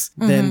twice.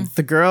 Then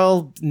the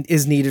girl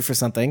is needed for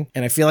something,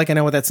 and I feel like I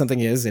know what that something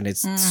is, and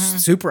it's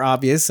super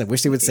obvious. I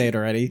wish they would say it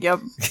already. Yep.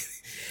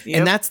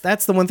 And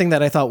that's the one thing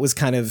that I thought was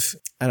kind of,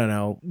 I don't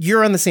know,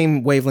 you're on the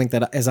same wavelength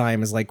as I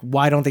am, is like,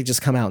 why don't they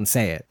just come out and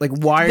say it? Like,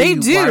 why are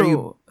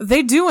you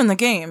They do in the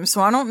game,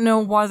 so I don't know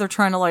why they're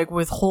trying to like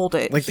withhold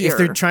it. Like, here. if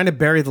they're trying to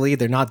bury the lead,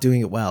 they're not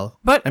doing it well.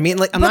 But I mean,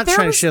 like, I'm not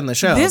trying to shit on the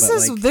show.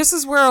 This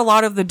is where a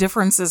lot of the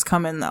differences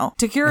come in, though.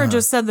 Takira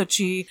just said that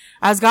she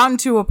has gotten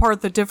to a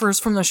part that differs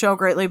from the show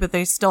greatly, but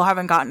they still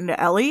haven't gotten to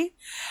Ellie.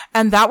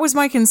 And that was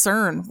my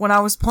concern when I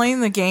was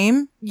playing the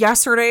game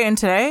yesterday and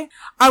today.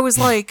 I was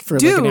like, For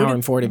dude, like an hour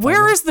and 45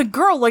 where minutes. is the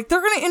girl? Like,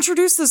 they're going to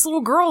introduce this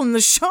little girl in the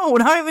show,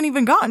 and I haven't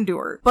even gotten to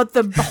her. But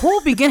the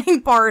whole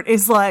beginning part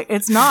is like,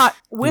 it's not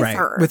with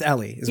her. With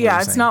Ellie. Is what Yeah, you're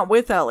it's saying. not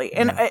with Ellie.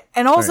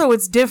 And also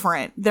it's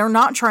different. They're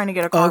not trying to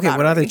get a car Okay, what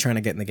are battery. they trying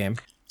to get in the game?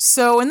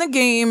 So in the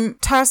game,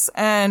 Tess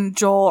and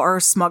Joel are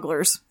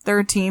smugglers. They're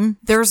a team.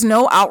 There's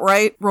no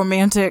outright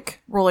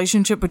romantic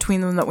relationship between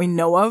them that we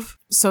know of.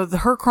 So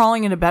her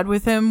crawling into bed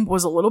with him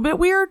was a little bit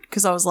weird,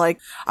 because I was like,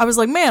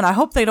 man, I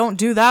hope they don't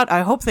do that.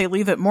 I hope they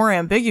leave it more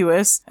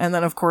ambiguous. And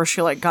then of course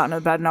she like got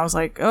into bed, and I was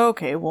like,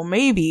 okay, well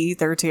maybe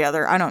they're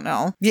together. I don't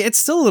know. Yeah, it's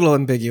still a little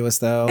ambiguous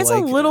though. It's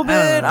like, a little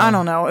bit. I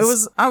don't know.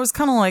 I was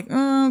kind of like,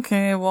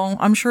 okay, well,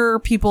 I'm sure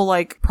people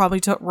like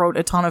probably wrote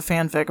a ton of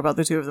fanfic about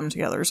the two of them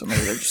together. So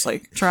maybe they're just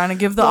like trying to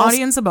give the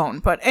audience a bone.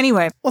 But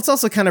anyway. Well, it's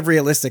also kind of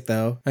realistic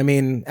though. I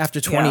mean,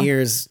 after 20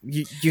 years,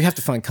 you have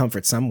to find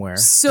comfort somewhere.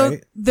 So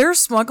right? they're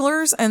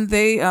smugglers, and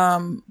they,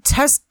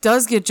 Tess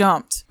does get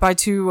jumped by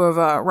two of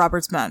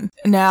Robert's men.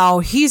 Now,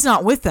 he's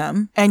not with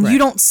them, and you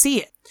don't see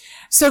it.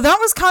 So that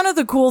was kind of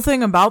the cool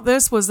thing about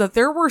this, was that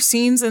there were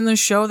scenes in the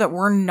show that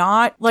were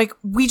not, like,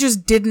 we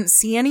just didn't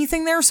see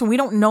anything there, so we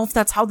don't know if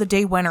that's how the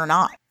day went or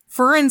not.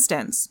 For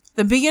instance,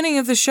 the beginning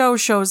of the show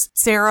shows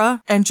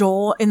Sarah and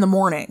Joel in the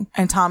morning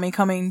and Tommy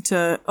coming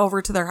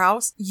over to their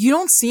house. You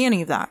don't see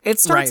any of that. It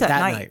starts Right, at that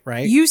night. night,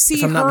 right? You see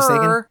If I'm not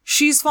mistaken. her,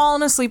 she's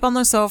fallen asleep on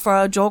the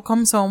sofa. Joel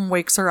comes home,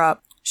 wakes her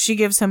up. She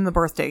gives him the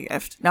birthday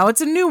gift. Now, it's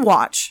a new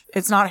watch.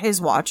 It's not his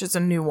watch. It's a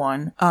new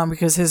one,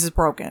 because his is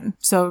broken.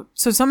 So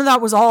some of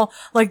that was all,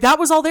 like, that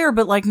was all there,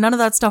 but, like, none of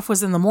that stuff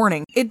was in the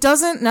morning. It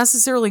doesn't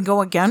necessarily go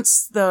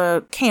against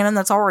the canon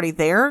that's already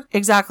there.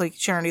 Exactly,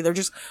 Sharon. They're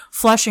just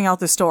fleshing out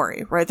the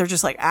story, right? They're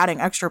just, like, adding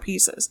extra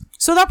pieces.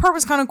 So that part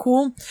was kind of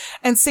cool.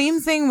 And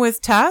same thing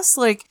with Tess.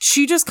 Like,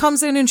 she just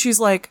comes in and she's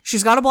like,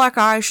 she's got a black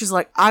eye. She's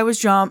like, I was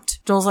jumped.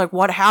 Joel's like,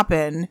 what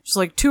happened? She's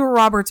like, two of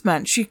Robert's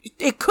men.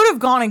 It could have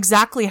gone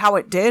exactly how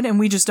it did, and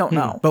we just don't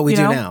know. But we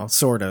do know? now,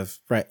 sort of,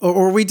 right?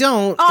 Or we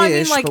don't. Oh, I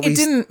mean, like, it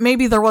didn't,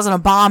 maybe there wasn't a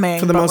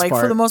bombing, For the but most like, for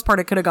part. the most part,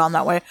 it could have gone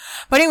that way.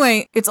 But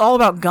anyway, it's all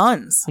about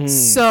guns.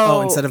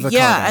 So, instead of a car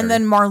yeah, battery. and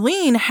then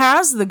Marlene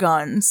has the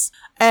guns,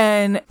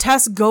 and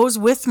Tess goes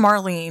with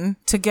Marlene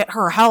to get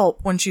her help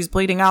when she's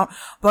bleeding out,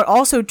 but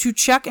also to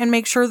check and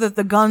make sure that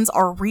the guns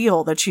are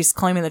real that she's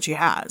claiming that she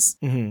has.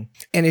 And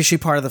is she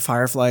part of the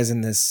Fireflies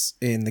in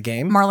the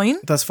game?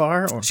 Marlene? Thus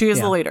far? Or? She is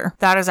Yeah. the leader.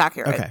 That is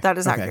accurate. Okay. That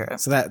is okay. accurate.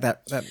 So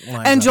that lines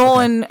And up. Joel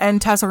Okay.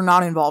 and Tess are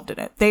not involved in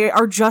it. They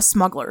are just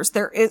smugglers.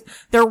 There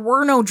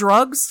were no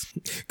drugs.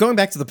 Going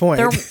back to the point.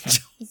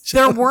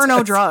 There were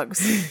no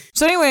drugs.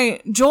 So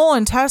anyway, Joel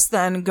and Tess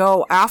then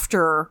go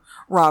after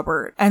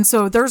Robert. And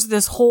so there's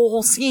this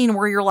whole scene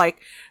where you're like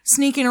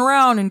sneaking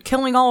around and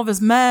killing all of his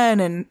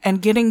men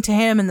and getting to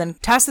him, and then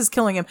Tess is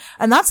killing him.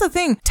 And that's the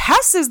thing.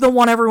 Tess is the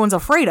one everyone's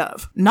afraid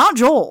of, not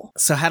Joel.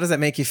 So how does that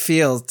make you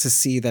feel to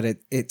see that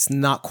it's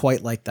not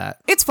quite like that?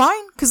 It's fine.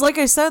 Cause like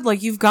I said,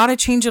 like, you've got to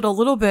change it a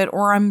little bit,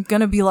 or I'm going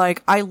to be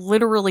like, I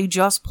literally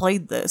just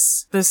played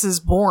this. This is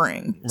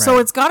boring. Right. So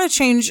it's got to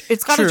change.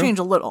 It's got to True. change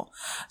a little.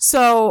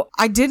 So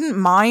I didn't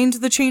mind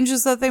the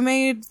changes that they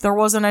made. There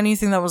wasn't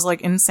anything that was like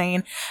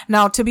insane.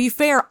 Now, to be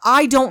fair,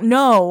 I don't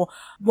know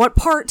what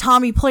part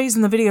Tommy plays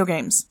in the video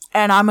games.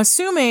 And I'm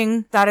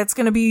assuming that it's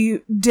going to be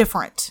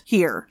different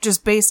here,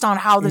 just based on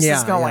how this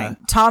is going. Yeah.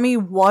 Tommy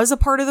was a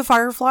part of the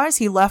Fireflies.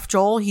 He left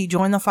Joel. He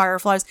joined the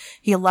Fireflies.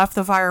 He left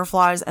the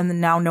Fireflies, and then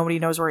now nobody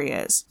knows where he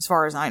is, as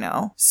far as I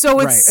know. So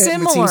it's Right.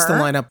 similar. It seems to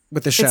line up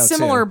with the show, It's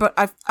similar, too. but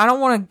I don't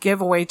want to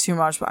give away too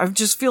much, but I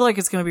just feel like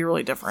it's going to be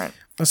really different.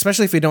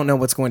 Especially if we don't know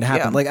what's going to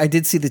happen. Yeah. Like, I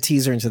did see the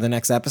teaser into the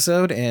next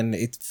episode, and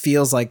it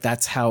feels like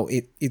that's how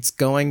it's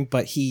going,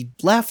 but he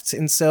left,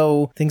 and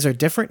so things are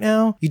different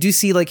now. You do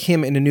see, like,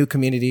 him in a new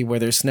community where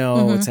there's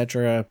snow,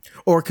 etc.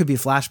 Or it could be a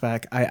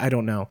flashback. I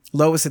don't know.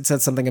 Lois had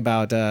said something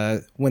about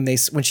when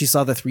she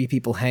saw the 3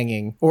 people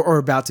hanging, or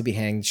about to be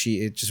hanged,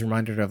 it just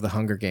reminded her of the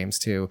Hunger Games,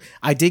 too.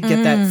 I did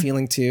get that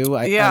feeling, too.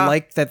 I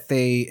like that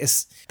they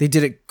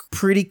did a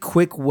pretty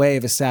quick way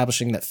of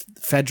establishing that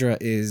Fedra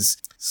is,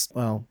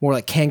 well, more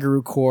like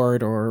kangaroo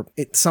court, or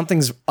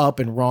something's up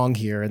and wrong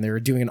here, and they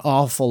were doing an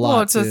awful lot.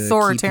 Well, it's to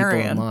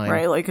authoritarian, keep people in line,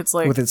 right? Like, it's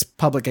like with its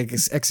public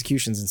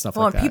executions and stuff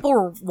like that. People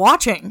are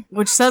watching,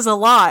 which says a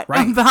lot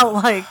about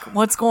like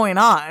what's going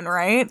on,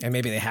 right? And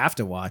maybe they have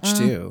to watch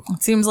too.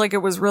 It seems like it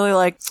was really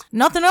like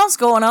nothing else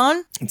going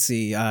on. Let's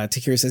see.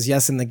 Takira says,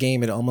 yes, in the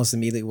game, it almost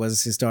immediately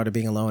was his daughter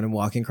being alone and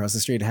walking across the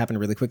street. It happened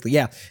really quickly.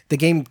 Yeah, the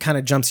game kind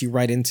of jumps you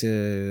right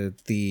into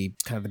the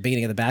kind of the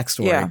beginning of the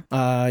backstory.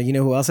 Yeah. You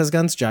know who else has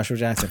guns? Joshua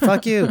Jackson.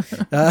 Fuck you.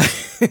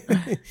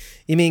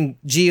 You mean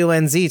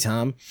Gonz,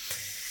 Tom?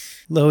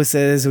 Lois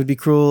says it would be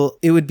cruel.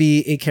 It would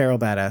be a Carol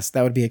badass.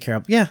 That would be a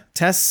Carol. Yeah.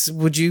 Tess,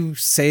 would you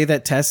say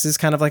that Tess is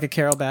kind of like a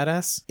Carol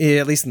badass?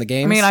 At least in the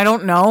games? I mean, I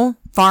don't know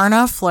far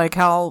enough, like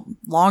how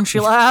long she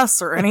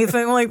lasts or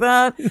anything like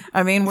that.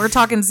 I mean, we're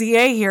talking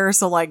ZA here,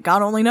 so like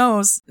God only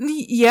knows.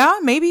 Yeah,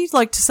 maybe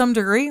like to some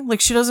degree. Like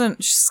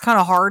she's kind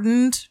of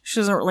hardened. She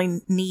doesn't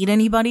really need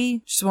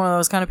anybody. She's one of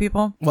those kind of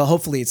people. Well,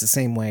 hopefully it's the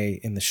same way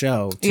in the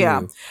show, too.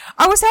 Yeah.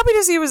 I was happy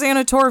to see it was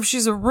Anna Torv.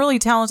 She's a really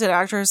talented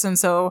actress, and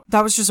so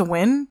that was just a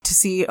win to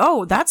see,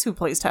 oh, that's who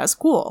plays Tess.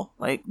 Cool.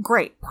 Like,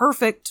 great.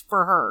 Perfect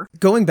for her.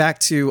 Going back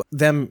to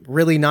them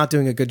really not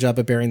doing a good job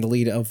of bearing the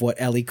lead of what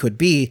Ellie could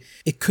be,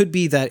 it could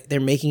be that they're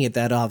making it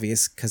that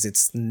obvious because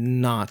it's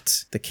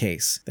not the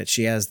case that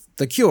she has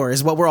the cure,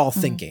 is what we're all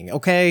thinking,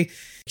 okay?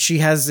 She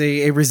has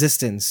a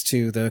resistance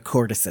to the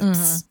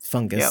cordyceps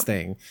fungus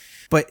thing.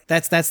 But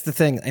that's the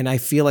thing. And I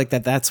feel like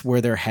that's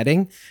where they're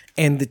heading.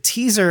 And the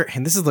teaser,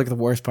 and this is like the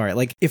worst part,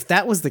 like if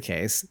that was the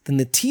case, then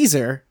the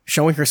teaser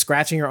showing her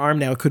scratching her arm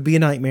now, it could be a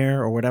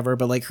nightmare or whatever,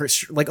 but like her,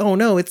 like, oh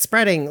no, it's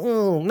spreading.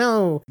 Oh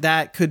no,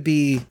 that could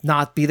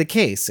not be the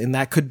case. And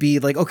that could be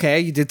like, okay,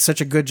 you did such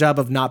a good job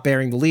of not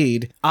bearing the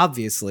lead,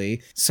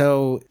 obviously.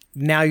 So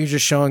now you're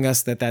just showing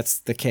us that that's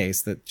the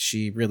case, that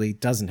she really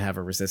doesn't have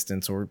a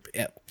resistance, or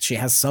she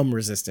has some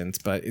resistance,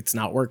 but it's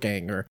not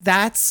working. Or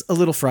that's a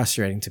little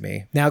frustrating to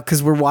me now,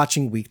 because we're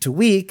watching week to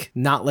week,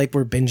 not like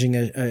we're binging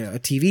a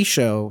TV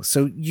show.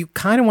 So you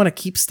kind of want to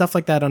keep stuff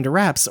like that under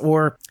wraps,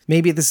 or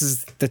maybe this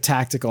is the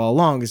tactic all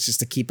along, is just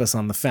to keep us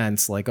on the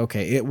fence. Like,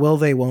 okay, it will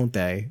they, won't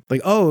they?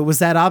 Like, oh, it was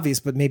that obvious,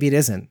 but maybe it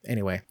isn't.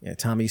 Anyway, yeah,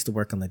 Tommy used to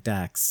work on the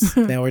decks.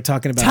 Now we're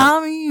talking about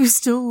Tommy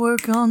used to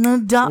work on the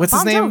decks. What's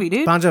his name? Bon Jovi,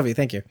 dude. Bon Jovi,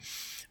 thank you.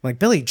 I'm like,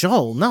 Billy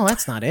Joel? No,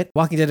 that's not it.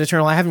 Walking Dead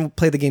Eternal. I haven't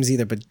played the games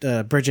either,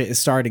 but Bridget is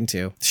starting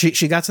to.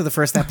 She got to the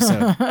first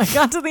episode. I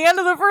got to the end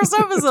of the first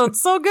episode.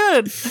 So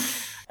good.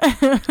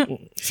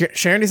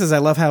 Sharon says, I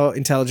love how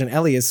intelligent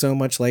Ellie is, so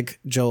much like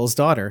Joel's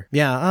daughter.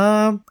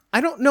 Yeah,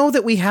 I don't know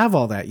that we have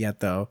all that yet,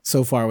 though,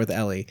 so far with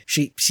Ellie.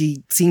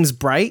 She seems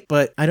bright,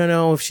 but I don't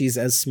know if she's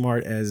as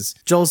smart as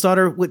Joel's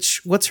daughter,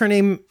 what's her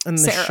name in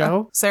the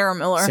show? Sarah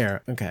Miller.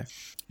 Sarah, okay.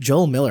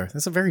 Joel Miller.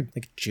 That's a very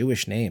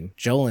Jewish name.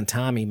 Joel and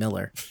Tommy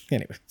Miller.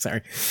 Anyway,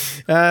 sorry.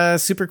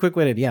 Super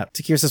quick-witted. Yeah.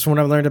 Takir says, from what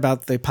I've learned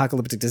about the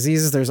apocalyptic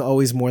diseases, there's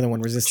always more than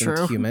one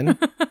resistant human,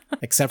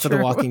 except for The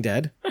Walking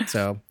Dead.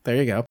 So there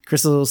you go.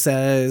 Crystal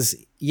says,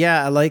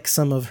 yeah, I like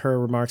some of her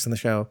remarks on the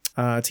show.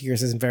 Takir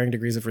says, in varying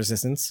degrees of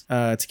resistance.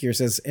 Takir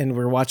says, and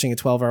we're watching a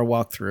 12-hour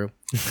walkthrough.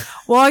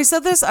 Well, I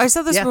said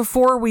this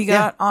before we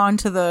got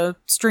onto the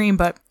stream,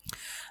 but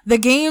the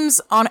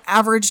games on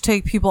average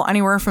take people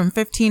anywhere from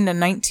 15 to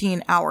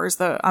 19 hours.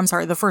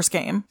 The first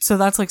game. So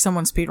that's like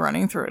someone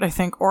speedrunning through it, I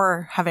think,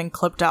 or having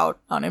clipped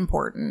out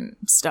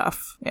unimportant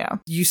stuff. Yeah.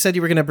 You said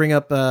you were going to bring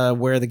up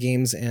where the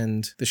games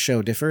and the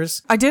show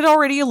differs. I did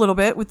already a little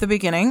bit with the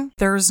beginning.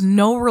 There's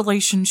no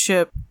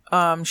relationship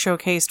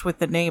showcased with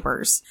the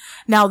neighbors.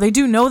 Now, they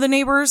do know the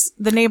neighbors.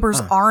 The neighbors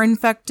are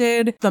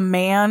infected. The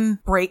man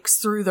breaks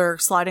through their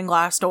sliding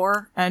glass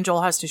door and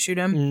Joel has to shoot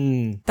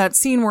him. That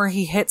scene where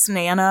he hits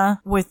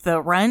Nana with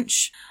the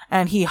wrench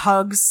and he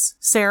hugs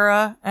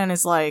Sarah and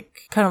is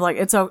like, kind of like,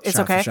 it's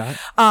okay.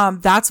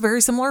 That's very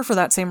similar for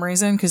that same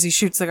reason, because he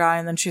shoots the guy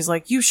and then she's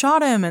like, you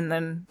shot him, and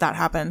then that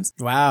happens.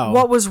 Wow.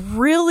 What was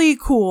really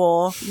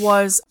cool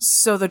was,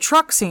 so the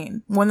truck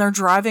scene, when they're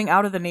driving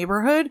out of the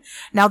neighborhood,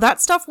 now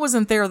that stuff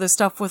wasn't there. The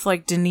stuff with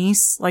like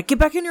Denise, like, get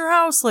back in your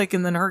house, like,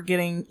 and then her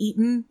getting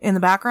eaten in the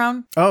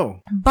background.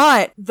 Oh.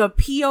 But the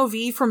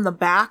POV from the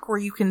back where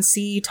you can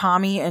see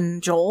Tommy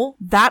and Joel,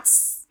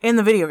 that's in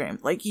the video game.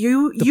 Like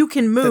you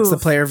can move. That's the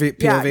player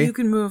POV. Yeah, you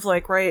can move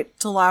like right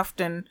to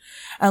left and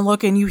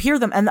look, and you hear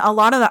them. And a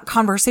lot of that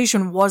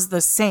conversation was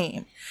the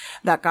same.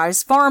 That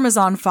guy's farm is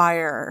on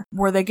fire.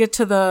 Where they get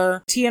to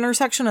the T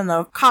intersection and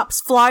the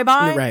cops fly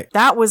by. Right.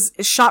 That was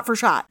shot for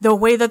shot. The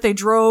way that they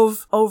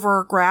drove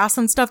over grass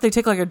and stuff, they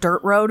take like a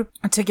dirt road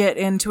to get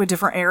into a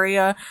different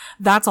area.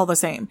 That's all the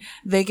same.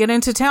 They get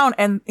into town,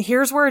 and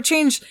here's where it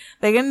changed.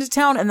 They get into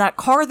town, and that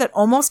car that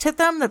almost hit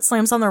them, that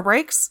slams on their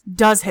brakes,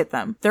 does hit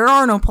them. There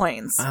are no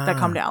planes that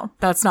come down.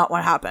 That's not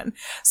what happened.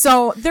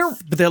 So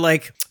But they're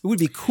like, it would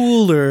be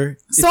cooler.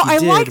 So I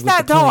like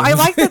that though. I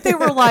like that they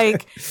were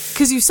like,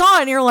 because you saw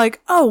it and you're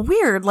like, oh,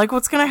 weird. Like,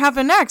 what's going to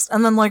happen next?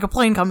 And then like a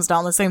plane comes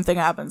down. The same thing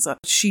happens. So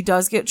she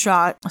does get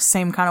shot,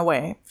 same kind of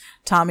way.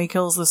 Tommy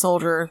kills the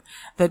soldier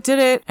that did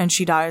it, and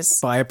she dies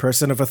by a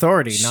person of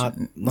authority, not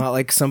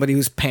like somebody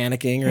who's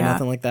panicking or Yeah.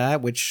 nothing like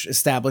that, which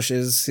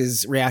establishes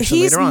his reaction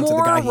later on to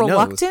the guy he He's more knows.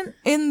 reluctant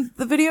in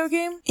the video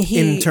game.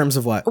 In terms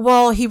of what?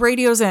 Well, he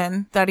radios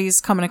in that he's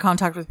coming in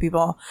contact with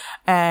people,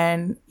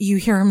 and you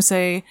hear him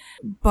say,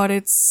 but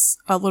it's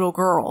a little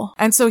girl.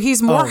 And so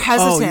he's more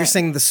hesitant. Oh, you're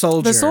saying the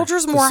soldier. The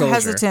soldier's more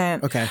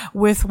hesitant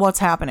with what's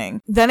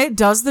happening. Then it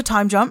does the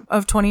time jump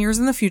of 20 years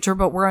in the future,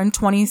 but we're in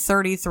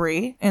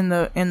 2033 in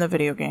the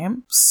video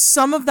game.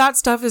 Some of that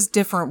stuff is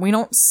different. We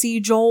don't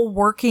see Joel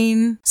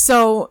working.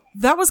 So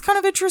that was kind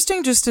of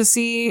interesting just to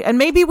see. And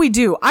maybe we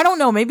do. I don't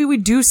know. Maybe we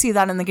do see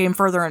that in the game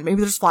further, and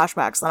maybe there's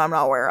flashbacks that I'm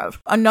not aware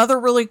of. Another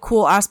really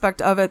cool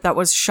aspect of it that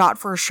was shot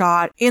for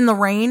shot in the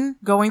rain,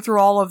 going through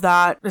all of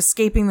that,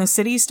 escaping the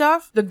city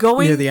stuff,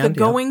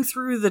 going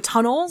through the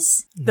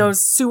tunnels,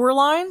 those sewer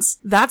lines,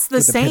 that's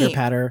the same.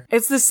 Pitter-patter.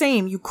 It's the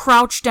same. You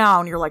crouch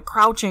down. You're like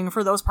crouching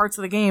for those parts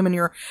of the game, and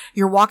you're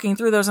walking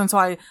through those. And so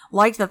I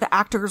liked that the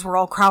actors were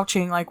all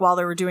crouching like while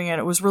they were doing it.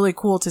 It was really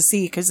cool to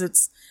see because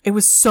it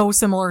was so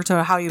similar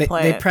to how you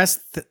play it.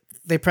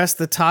 They press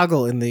the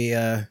toggle in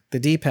the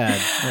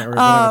D-pad or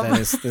whatever that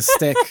is, the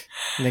stick,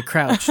 and they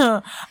crouch.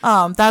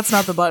 That's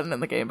not the button in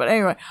the game, but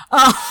anyway.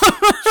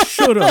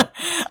 Shut up.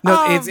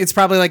 No, it's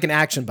probably like an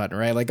action button,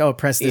 right? Like,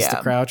 press this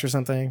to crouch or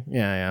something.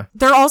 Yeah.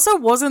 There also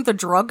wasn't the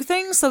drug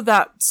thing, so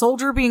that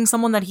soldier being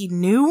someone that he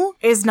knew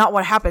is not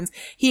what happens.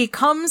 He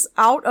comes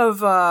out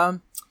of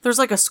there's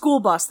like a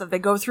school bus that they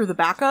go through the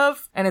back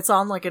of, and it's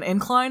on like an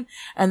incline,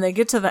 and they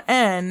get to the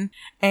end,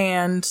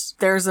 and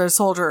there's a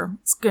soldier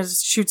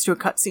shoots to a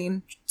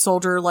cutscene.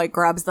 Soldier like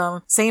grabs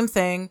them, same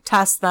thing,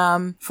 tests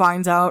them,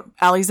 finds out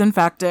Ellie's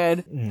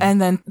infected,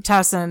 and then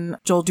Tess and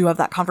Joel do have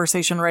that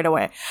conversation right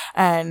away,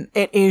 and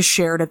it is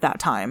shared at that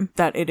time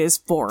that it is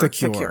for the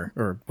cure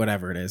or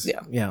whatever it is.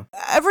 Yeah.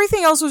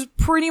 Everything else was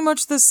pretty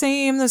much the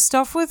same. The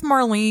stuff with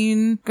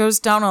Marlene goes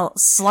down a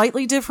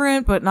slightly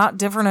different, but not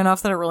different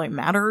enough that it really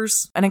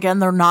matters. And again,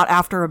 they're not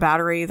after a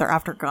battery, they're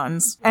after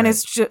guns, and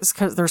it's just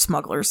because they're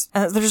smugglers.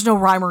 There's no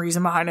rhyme or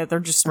reason behind it.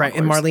 They're just smugglers.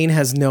 Right. And Marlene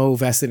has no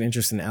vested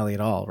interest in Ellie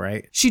at all,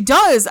 right? She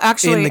does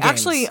actually.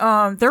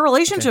 In Their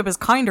relationship is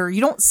kinder. You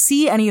don't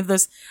see any of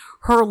this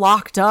her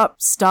locked up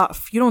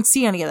stuff. You don't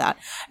see any of that.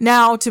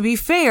 Now, to be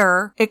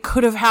fair, it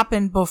could have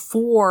happened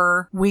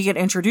before we get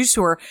introduced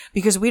to her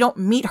because we don't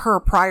meet her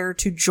prior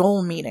to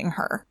Joel meeting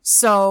her.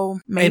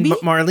 So maybe. And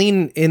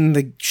Marlene in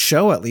the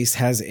show at least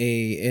has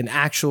an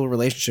actual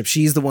relationship.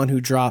 She's the one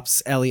who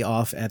drops Ellie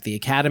off at the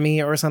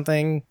academy or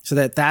something. So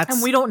that's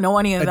and we don't know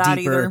any of that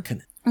either.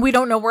 We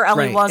don't know where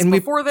Ellie was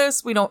before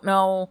this. We don't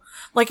know,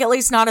 like, at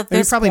least not at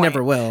this point. We probably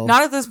never will.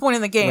 Not at this point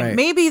in the game. Right.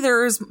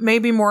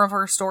 Maybe more of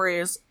her story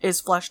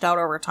is fleshed out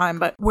over time,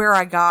 but where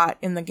I got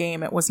in the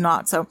game, it was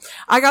not. So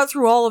I got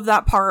through all of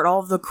that part, all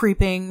of the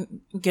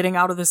creeping, getting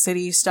out of the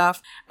city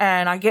stuff,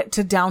 and I get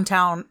to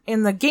downtown.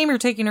 In the game, you're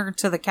taking her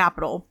to the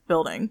Capitol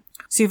building.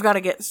 So you've got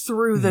to get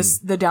through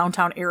the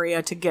downtown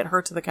area to get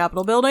her to the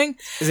Capitol building.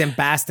 Is it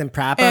Baston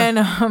Prapa? And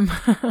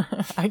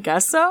I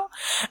guess so.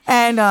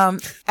 And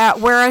at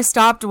where I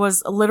stopped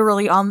was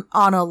literally on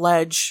a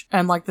ledge,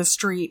 and like the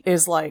street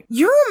is like,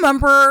 you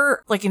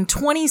remember like in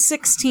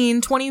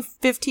 2015,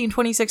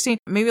 2016,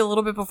 maybe a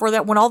little bit before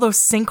that, when all those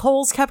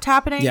sinkholes kept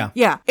happening?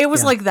 Yeah. It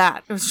was like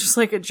that. It was just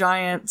like a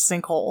giant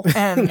sinkhole.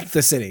 And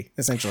the city,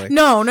 essentially.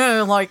 No,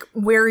 like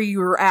where you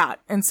were at.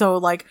 And so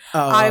like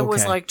I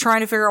was like trying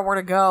to figure out where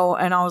to go.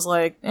 And I was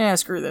like,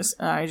 screw this.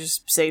 And I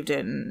just saved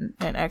it and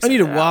exited. I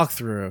need a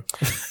walkthrough.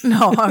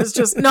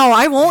 No,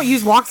 I won't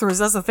use walkthroughs.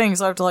 That's the thing.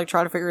 So I have to like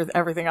try to figure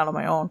everything out on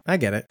my own. I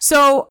get it.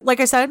 So, like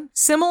I said,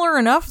 similar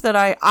enough that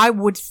I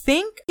would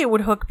think it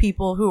would hook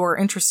people who are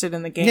interested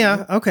in the game.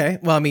 Yeah, okay.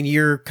 Well, I mean,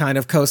 you're kind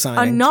of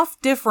co-signing.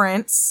 Enough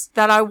difference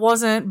that I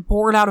wasn't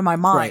bored out of my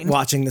mind. Right,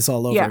 watching this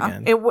all over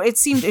again. It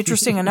seemed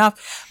interesting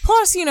enough.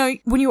 Plus,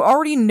 when you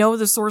already know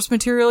the source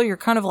material, you're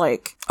kind of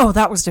like, oh,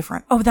 that was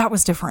different. Oh, that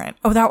was different.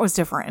 Oh, that was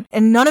different. different.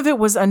 And none of it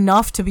was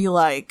enough to be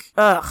like,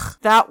 ugh,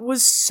 that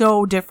was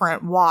so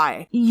different.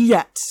 Why?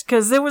 Yet.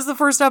 Because it was the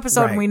first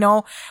episode, and we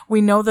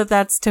know that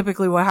that's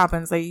typically what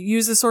happens. They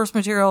use the source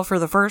material for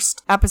the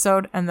first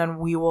episode, and then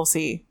we will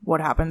see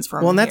what happens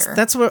from here.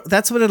 Well,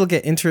 that's what it'll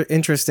get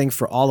interesting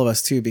for all of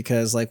us too,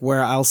 because like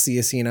where I'll see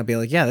a scene, I'll be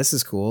like, yeah, this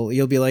is cool.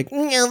 You'll be like,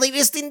 no, they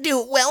just didn't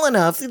do it well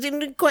enough. They didn't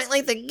do quite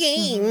like the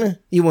game. Mm-hmm.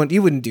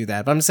 You wouldn't do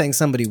that, but I'm saying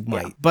somebody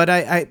might. Yeah. But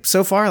I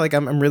so far, like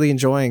I'm really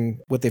enjoying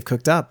what they've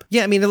cooked up.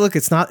 Yeah, I mean, look,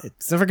 it's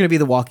never going to be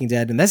The Walking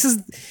Dead, and this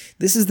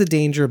is the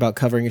danger about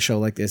covering a show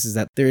like this, is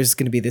that there's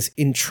going to be this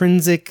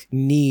intrinsic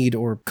need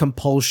or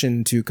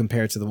compulsion to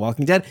compare it to The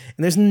Walking Dead,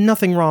 and there's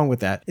nothing wrong with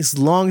that as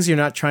long as you're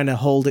not trying to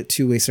hold it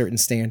to a certain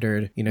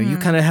standard. You know, you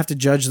kind of have to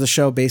judge the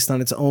show based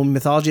on its own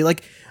mythology.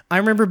 Like, I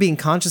remember being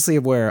consciously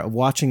aware of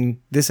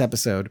watching this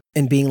episode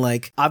and being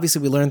like,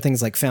 obviously we learn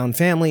things like found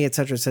family, et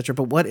cetera,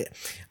 but what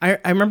I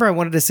remember I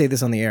wanted to say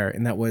this on the air,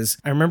 and that was,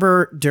 I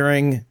remember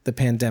during the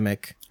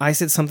pandemic, I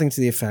said something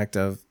to the effect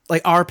of,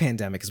 like, our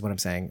pandemic is what I'm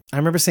saying. I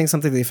remember saying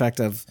something to the effect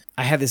of,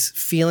 I had this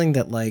feeling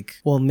that like,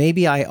 well,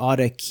 maybe I ought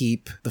to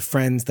keep the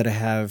friends that I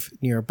have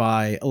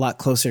nearby a lot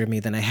closer to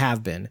me than I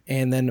have been.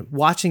 And then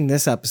watching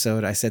this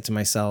episode, I said to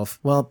myself,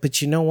 well,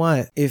 but you know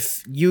what?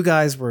 If you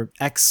guys were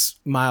X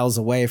miles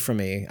away from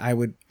me, I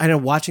know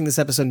watching this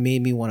episode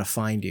made me want to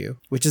find you,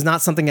 which is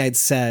not something I'd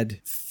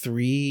said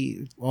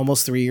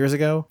almost 3 years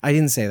ago. I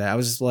didn't say that. I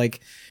was just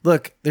like,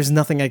 look, there's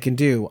nothing I can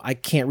do. I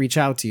can't reach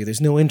out to you.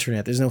 There's no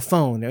internet. There's no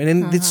phone.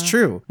 And it's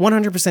true.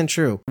 100%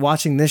 true.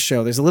 Watching this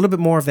show, there's a little bit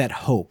more of that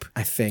hope,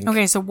 I think.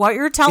 Okay, so what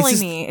you're telling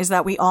me is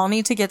that we all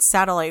need to get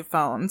satellite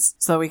phones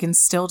so we can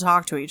still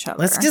talk to each other.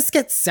 Let's just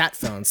get sat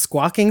phones.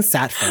 Squawking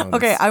sat phones.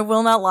 Okay, I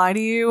will not lie to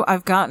you.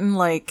 I've gotten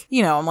like,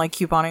 I'm like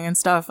couponing and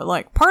stuff.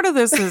 Like part of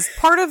this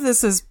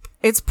is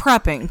it's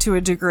prepping to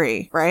a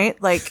degree,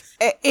 right? Like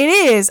it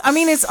is. I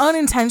mean, it's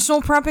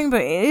unintentional prepping,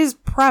 but it is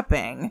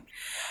prepping.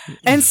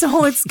 And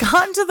so it's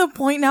gotten to the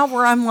point now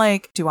where I'm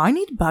like, do I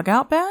need bug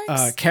out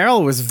bags?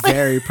 Carol was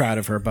very proud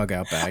of her bug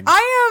out bag.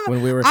 I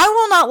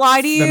will not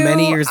lie to you. The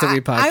many years that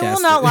we podcasted. I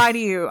will not lie to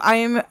you.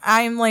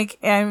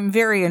 I'm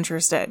very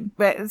interested.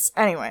 But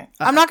anyway,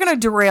 I'm not going to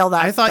derail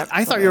that.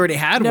 I thought you already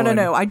had one.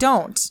 No, I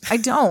don't. I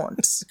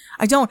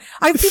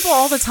have people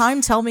all the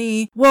time tell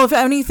me, well, if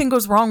anything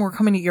goes wrong, we're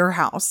coming to your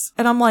house.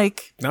 And I'm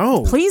like,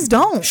 no, please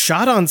don't.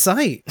 Shot on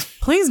sight.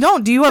 Please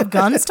don't. Do you have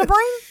guns to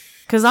bring?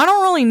 Because I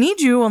don't really need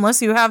you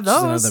unless you have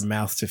those. Just another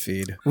mouth to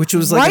feed. Which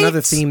was like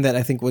another theme that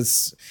I think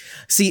was...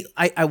 See,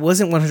 I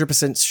wasn't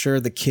 100% sure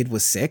the kid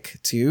was sick,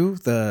 too.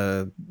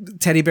 The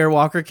teddy bear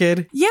walker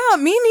kid. Yeah,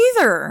 me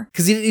neither.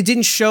 Because it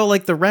didn't show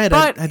like the red.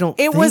 But I don't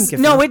it think. Was...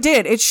 No, it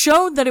did. It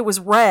showed that it was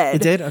red.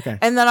 It did? Okay.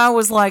 And then I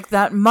was like,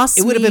 that must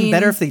mean... It would have been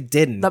better if they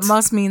didn't. That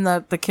must mean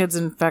that the kid's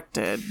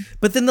infected.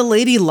 But then the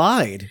lady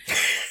lied.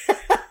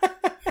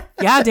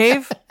 Yeah,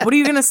 Dave. What are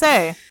you gonna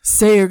say?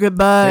 Say your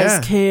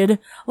goodbyes, kid.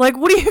 Like,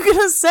 what are you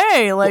gonna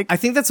say? Like, I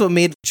think that's what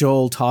made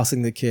Joel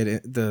tossing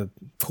the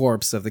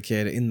corpse of the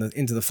kid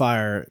into the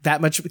fire that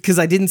much, because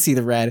I didn't see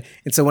the red,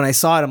 and so when I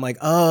saw it, I'm like,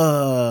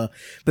 oh.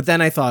 But then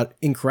I thought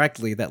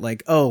incorrectly that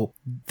like, oh,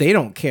 they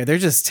don't care. They're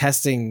just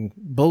testing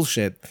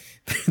bullshit.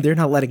 They're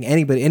not letting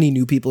any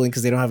new people in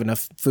because they don't have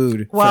enough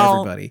food for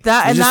everybody.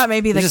 That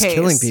may be the case.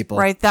 Killing people,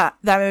 right? That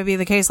may be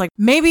the case. Like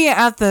maybe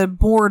at the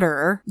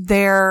border,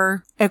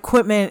 their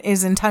equipment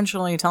is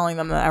intentionally telling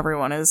them that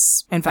everyone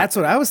is infected. That's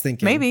what I was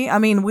thinking. Maybe. I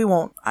mean, we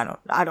won't. I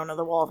don't know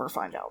that we'll ever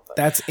find out. But.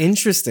 That's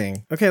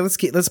interesting. Okay,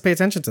 let's pay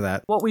attention to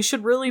that. What we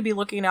should really be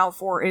looking out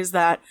for is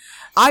that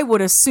I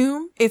would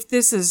assume if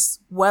this is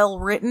well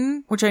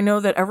written, which I know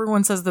that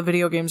everyone says the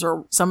video games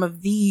are some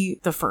of the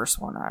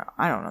first one.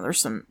 I don't know.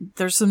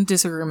 There's some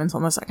disagreements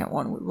on the second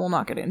one. We'll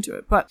not get into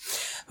it. But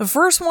the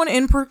first one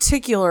in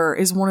particular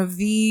is one of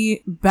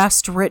the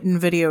best written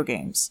video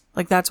games.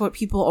 Like that's what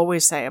people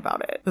always say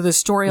about it. The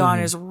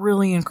storyline is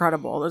really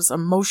incredible. It's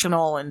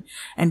emotional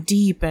and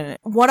deep. And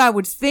what I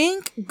would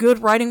think good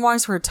writing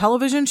wise for a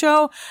television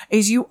show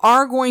is you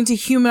are going to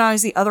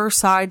humanize the other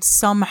side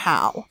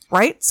somehow,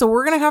 right? So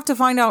we're going to have to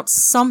find out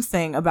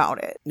something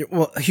about it.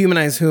 Well,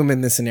 humanize whom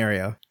in this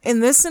scenario? In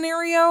this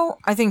scenario,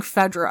 I think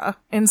Fedra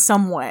in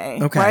some way.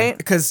 Okay. Right?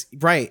 Because,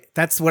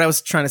 that's what I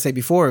was trying to say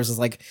before. It was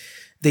like,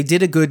 they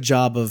did a good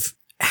job of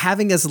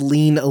having us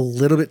lean a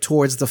little bit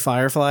towards the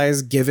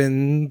Fireflies,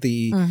 given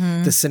the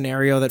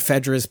scenario that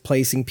Fedra is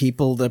placing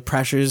people, the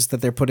pressures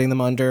that they're putting them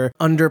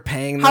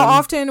underpaying them. How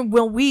often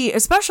will we,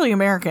 especially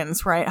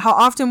Americans, right? How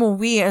often will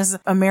we as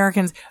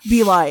Americans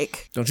be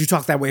like... Don't you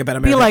talk that way about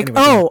America. Be like,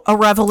 oh, a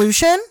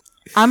revolution?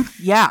 I'm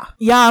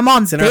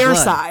on their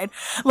side.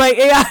 Like,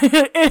 yeah,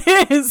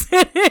 it is.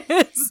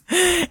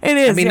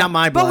 I mean, not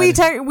my blood. But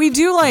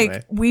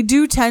we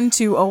do tend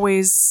to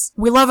always,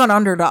 we love an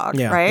underdog,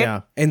 right?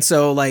 Yeah. And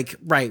so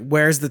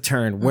where's the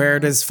turn? Where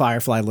does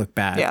Firefly look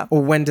bad? Yeah.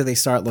 Or when do they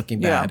start looking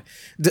bad?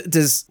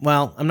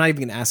 Well, I'm not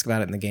even going to ask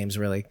about it in the games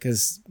really,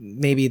 because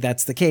maybe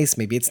that's the case.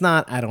 Maybe it's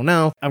not. I don't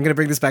know. I'm going to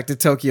bring this back to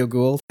Tokyo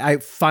Ghoul. I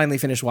finally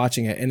finished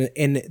watching it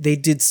and they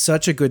did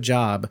such a good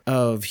job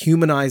of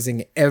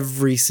humanizing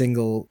every single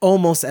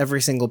almost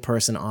every single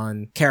person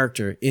on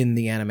character in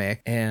the anime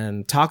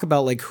and talk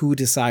about like who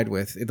to side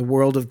with, the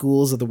world of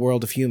ghouls or the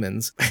world of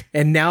humans.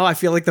 And now I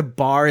feel like the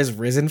bar has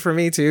risen for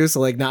me too. So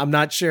like now I'm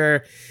not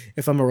sure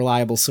if I'm a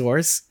reliable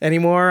source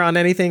anymore on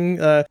anything.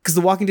 Because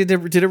The Walking Dead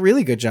did a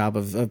really good job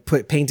of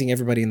painting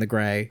everybody in the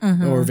gray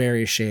or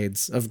various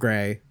shades of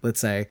gray, let's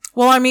say.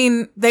 Well, I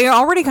mean, they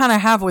already kind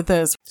of have with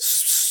this.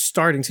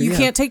 Starting to. You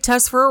can't take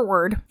Tess for her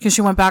word because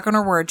she went back on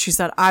her word. She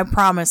said, I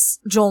promise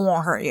Joel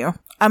won't hurt you.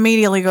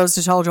 Immediately goes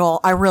to tell Joel,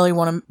 I really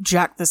want to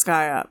jack this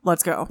guy up.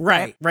 Let's go.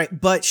 Right.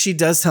 But she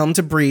does tell him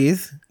to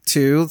breathe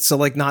too. So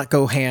like not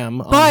go ham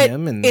but on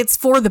him. And it's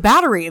for the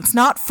battery. It's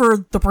not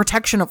for the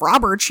protection of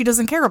Robert. She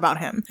doesn't care about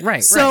him.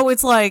 Right. So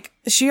it's like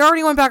she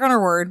already went back on her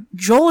word.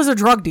 Joel is a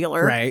drug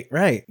dealer. Right.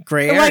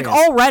 Gray And, like areas.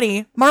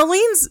 already,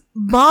 Marlene's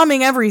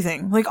bombing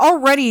everything. Like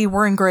already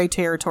we're in gray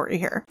territory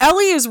here.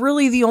 Ellie is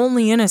really the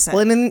only innocent.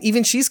 Well, and then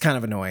even she's kind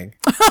of annoying.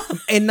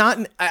 And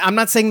I'm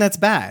not saying that's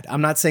bad.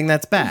 I'm just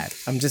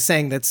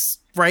saying that's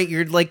right.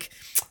 You're like,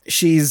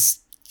 she's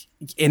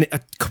in a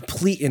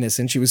complete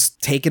innocent. She was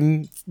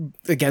taken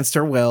against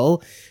her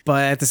will,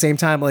 but at the same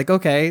time, like,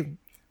 okay,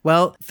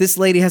 well, this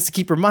lady has to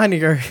keep reminding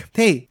her,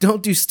 hey,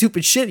 don't do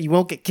stupid shit. You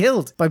won't get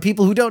killed by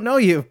people who don't know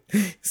you.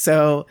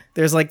 So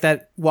there's like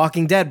that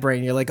Walking Dead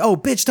brain. You're like, oh,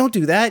 bitch, don't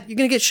do that. You're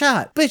going to get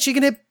shot. Bitch, you're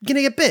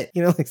gonna get bit.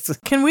 You know,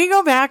 Can we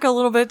go back a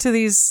little bit to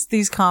these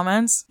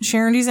comments?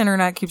 Sharon D's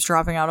internet keeps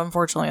dropping out,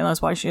 unfortunately, and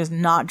that's why she has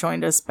not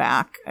joined us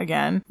back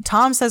again.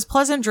 Tom says,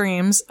 pleasant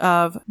dreams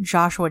of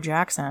Joshua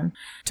Jackson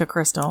to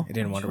Crystal. I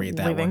didn't want to read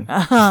that one.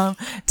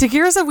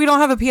 Takira said, we don't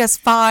have a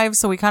PS5,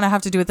 so we kind of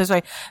have to do it this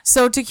way.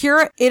 So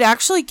Takira, it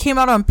actually came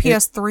out on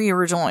PS3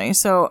 originally.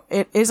 So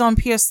it is on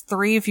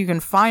PS3 if you can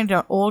find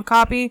an old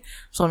copy.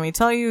 So let me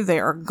tell you, they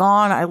are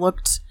gone. I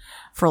looked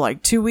for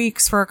like 2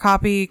 weeks for a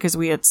copy because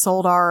we had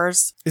sold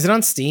ours. Is it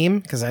on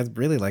Steam? Because I'd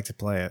really like to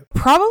play it.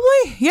 Probably.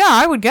 Yeah,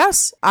 I would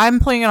guess. I'm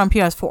playing it on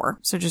PS4.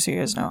 So just so you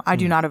guys know, I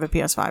do not have a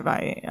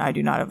PS5. I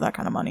do not have that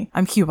kind of money.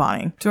 I'm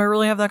couponing. Do I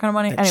really have that kind of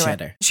money? Anyway,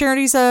 cheddar. Sharon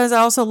D says, I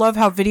also love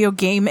how video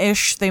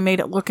game-ish they made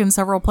it look in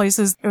several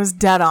places. It was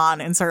dead on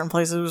in certain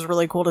places. It was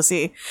really cool to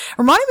see.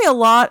 Reminded me a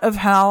lot of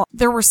how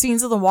there were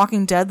scenes of The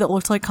Walking Dead that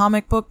looked like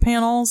comic book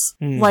panels.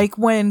 Like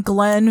when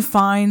Glenn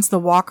finds the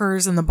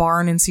walkers in the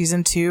barn in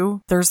season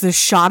 2, there's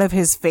this shot of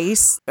his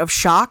face of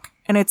shock.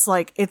 And it's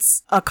like,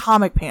 it's a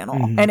comic panel.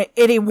 And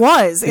it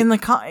was in the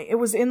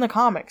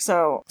comic.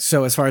 So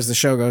as far as the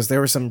show goes, there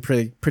were some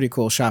pretty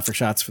cool shot for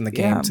shots from the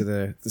game to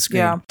the screen.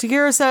 Yeah.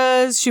 Takira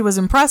says she was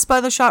impressed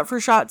by the shot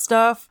for shot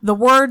stuff. The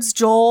words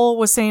Joel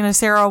was saying to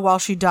Sarah while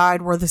she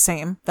died were the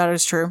same. That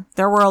is true.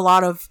 There were a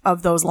lot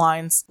of those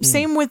lines.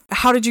 Same with,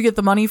 how did you get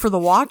the money for the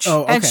watch?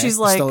 Oh, okay. And she's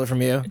like, stole it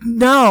from you?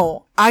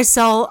 No, I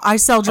sell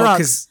drugs.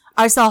 'Cause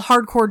I sell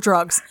hardcore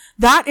drugs.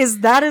 That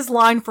is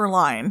line for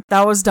line.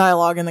 That was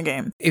dialogue in the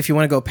game. if you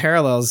want to go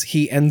parallels,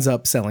 he ends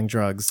up selling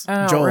drugs,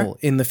 Joel,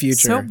 in the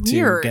future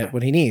to get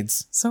what he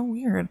needs. So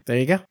weird. There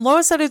you go.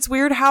 Lois said it's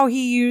weird how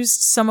he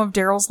used some of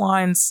Daryl's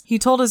lines. He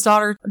told his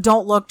daughter,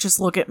 don't look, just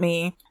look at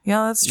me.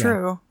 Yeah, that's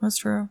true. That's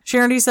true.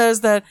 Sharon D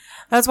says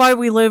that's why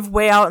we live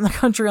way out in the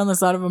country on the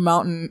side of a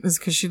mountain, is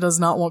because she does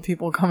not want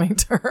people coming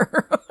to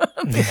her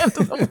at the end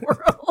of the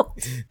world.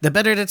 The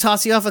better to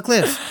toss you off a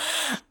cliff.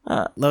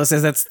 Lois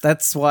says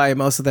that's why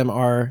most of them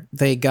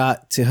they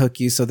got to hook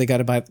you, so they got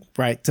to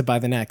buy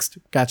the next.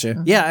 Gotcha.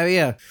 Mm-hmm.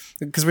 Yeah.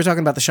 Because we're talking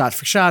about the shot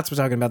for shots. We're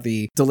talking about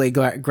the delayed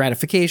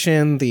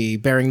gratification, the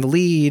bearing the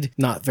lead,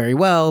 not very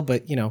well,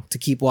 but to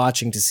keep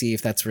watching to see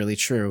if that's really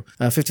true.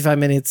 55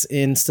 minutes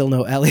in, still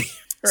no Ellie.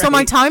 So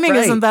my timing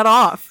isn't that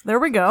off. There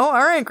we go. All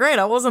right, great.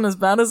 I wasn't as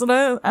bad as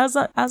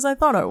I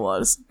thought I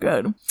was.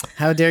 Good.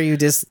 How dare you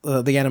diss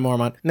the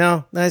Animormon?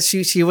 No,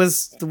 she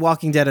was The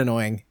Walking Dead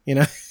annoying.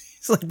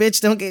 It's like,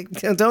 bitch,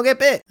 don't get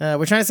bit.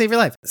 We're trying to save your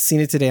life.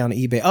 Seen it today on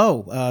eBay.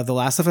 Oh, The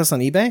Last of Us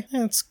on eBay?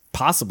 Yeah, it's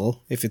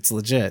possible if it's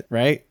legit,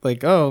 right? Like,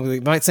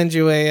 they might send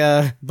you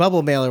a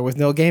bubble mailer with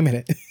no game in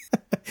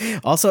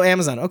it. Also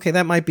Amazon. Okay,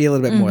 that might be a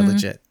little bit more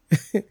legit.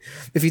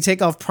 If you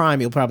take off Prime,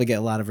 you'll probably get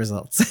a lot of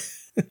results.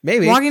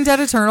 Maybe. Walking Dead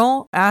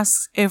Eternal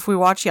asks if we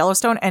watch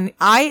Yellowstone, and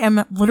I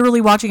am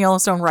literally watching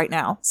Yellowstone right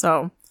now.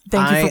 So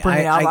thank you for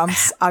bringing it up.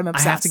 I'm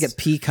obsessed. I have to get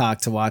Peacock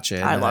to watch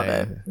it. I love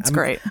it. It's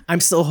great. I'm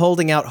still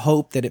holding out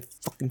hope that it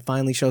fucking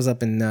finally shows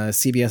up in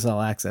CBS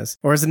All Access.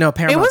 Or is it Paramount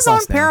Plus? It was on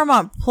now?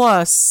 Paramount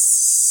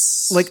Plus.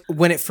 Like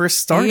when it first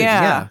started,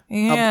 yeah.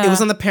 Yeah. It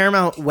was on the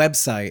Paramount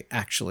website,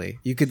 actually.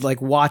 You could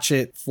watch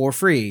it for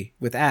free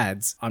with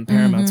ads on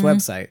Paramount's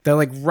website. They're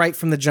right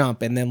from the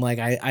jump, and then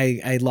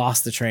I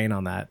lost the train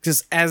on that.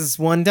 Just as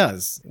one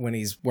does when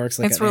he works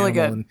it's an really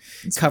animal good.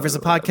 And covers a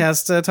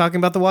podcast talking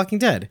about The Walking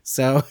Dead.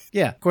 So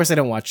yeah, of course I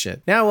don't watch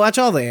shit. Now I watch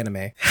all the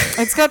anime.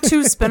 It's got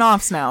 2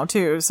 spin-offs now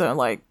too,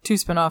 so 2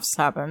 spin-offs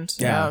happened.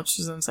 Yeah. Which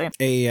is insane.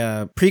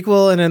 A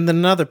prequel and then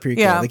another prequel.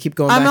 Yeah. They keep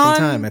going back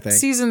in time, I think.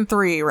 Season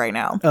 3 right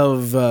now. Of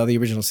Of the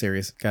original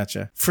series.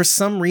 Gotcha. For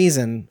some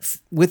reason,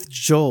 with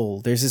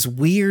Joel, there's this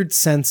weird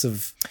sense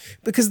of...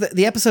 Because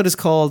the episode is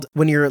called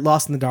When You're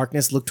Lost in the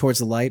Darkness, Look Towards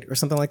the Light, or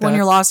something like that. When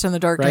You're Lost in the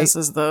Darkness,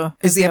 right?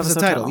 is the episode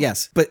title,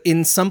 yes. But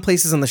in some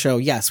places on the show,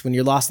 yes, When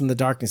You're Lost in the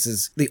Darkness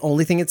is the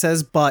only thing it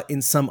says, but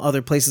in some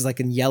other places, like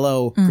in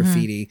yellow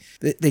graffiti,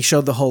 they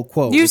showed the whole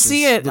quote. You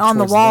see it on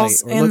the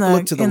walls in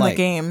the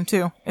game,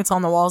 too. It's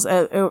on the walls.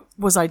 It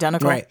was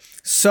identical. Right.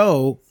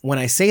 So when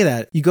I say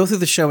that, you go through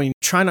the show and you're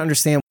trying to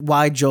understand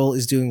why Joel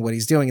is doing what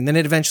he's doing. And then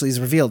it eventually is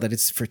revealed that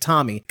it's for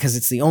Tommy, because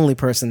it's the only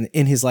person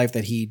in his life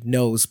that he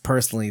knows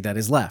personally that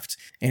is left.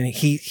 And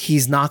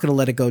he's not going to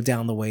let it go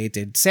down the way it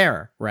did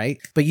Sarah, right?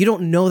 But you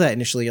don't know that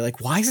initially. You're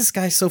like, why is this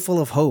guy so full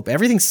of hope?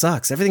 Everything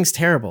sucks. Everything's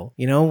terrible.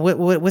 You know,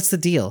 what's the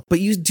deal? But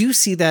you do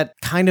see that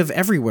kind of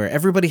everywhere.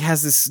 Everybody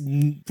has this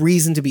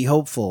reason to be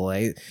hopeful.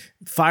 Right?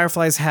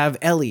 Fireflies have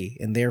Ellie,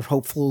 and they're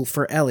hopeful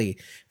for Ellie.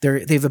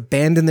 They've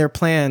abandoned their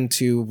plan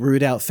to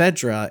root out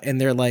Fedra, and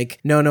they're like,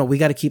 no, we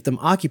got to keep them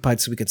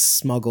occupied so we could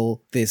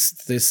smuggle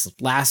this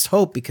last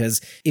hope.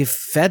 Because if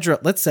Fedra,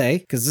 let's say,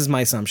 because this is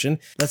my assumption,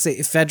 let's say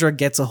if Fedra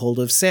gets a hold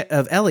of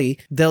Ellie,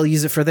 they'll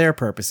use it for their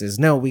purposes.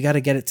 No, we got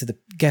to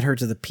get her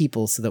to the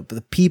people so that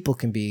the people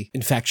can be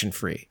infection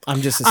free.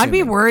 I'm just assuming. I'd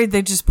be worried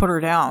they just put her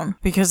down,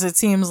 because it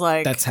seems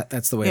like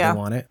that's the way they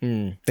want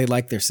it. They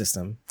like their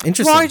system.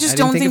 Interesting. Well, I just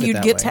don't think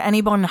you'd get to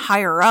anyone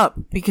higher up,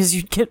 because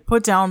you'd get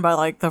put down by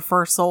like the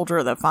first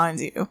soldier that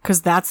finds you,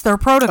 because that's their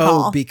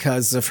protocol. Oh,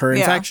 because of her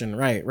infection.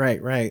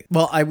 Right.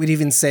 Well, I would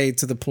even say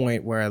to the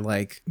point where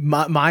like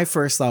my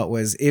first thought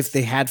was if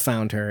they had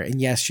found her, and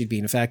yes, she'd be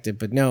infected,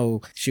 but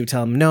no, she would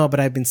tell them, no, but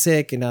I've been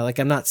sick, and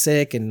I'm not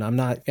sick, and I'm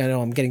not,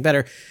 I'm getting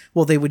better.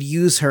 Well, they would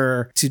use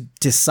her to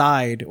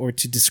decide or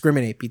to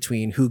discriminate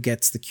between who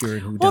gets the cure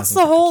and who doesn't. Well, it's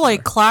the whole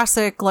like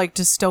classic like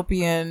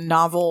dystopian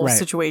novel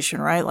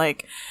situation, right?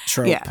 Like,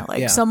 trope.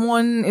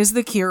 Someone is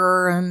the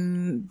cure,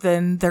 and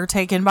then they're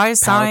taken by a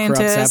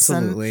scientist,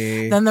 and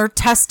then they're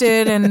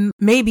tested, and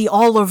maybe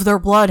all of their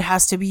blood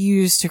has to be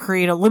used to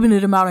create a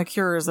limited amount of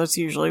cures. That's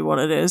usually what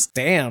it is.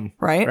 Damn.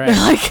 Right?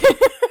 Like...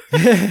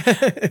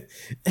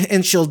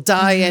 And she'll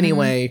die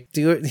anyway.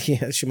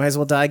 She might as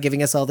well die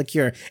giving us all the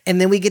cure,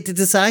 and then we get to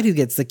decide who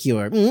gets the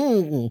cure.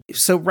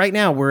 So right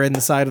now we're in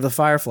the side of the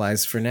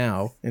Fireflies for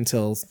now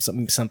until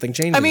something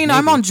changes. I mean, maybe.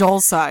 I'm on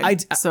Joel's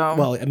side.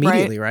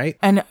 Immediately, right?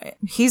 And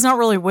he's not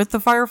really with the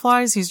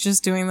Fireflies. He's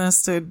just doing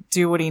this to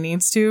do what he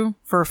needs to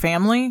for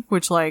family,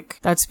 which like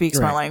that speaks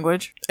my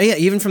language. Yeah,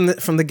 even from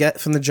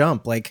the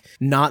jump, like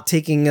not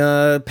taking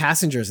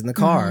passengers in the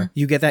car,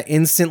 you get that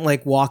instant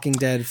like Walking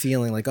Dead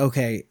feeling, like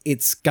okay,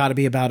 it's got to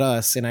be about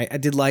us. And I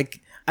did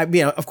like,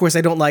 of course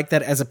I don't like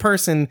that as a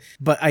person,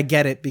 but I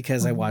get it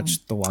because I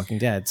watched The Walking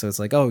Dead. So it's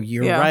like, oh,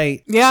 you're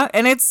right. Yeah.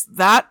 And it's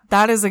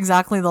that is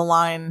exactly the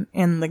line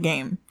in the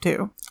game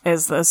too,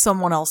 is that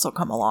someone else will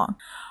come along.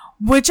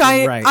 Which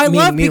I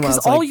love, because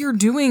all you're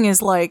doing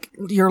is like,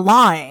 you're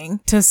lying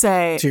to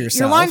say,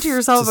 you're lying to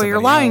yourself, but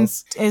you're lying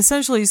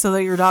essentially so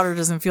that your daughter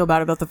doesn't feel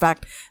bad about the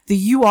fact that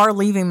you are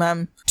leaving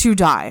them to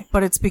die,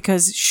 but it's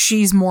because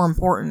she's more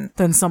important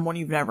than someone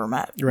you've never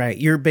met. Right.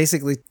 You're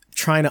basically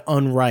trying to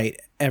unwrite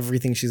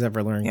everything she's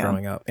ever learned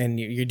growing up, and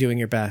you're doing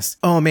your best.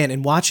 Oh man,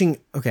 and watching,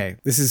 okay,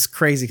 this is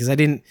crazy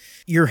because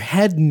your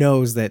head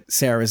knows that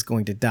Sarah's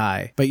going to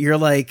die, but you're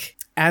like,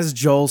 as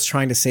Joel's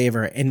trying to save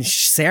her, and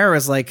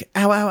Sarah's like,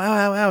 ow, ow,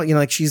 ow, ow, ow,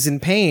 like she's in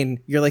pain.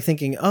 You're like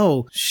thinking,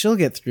 oh, she'll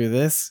get through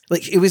this.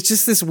 Like it was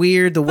just this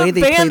weird, the way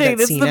they played that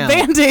scene out.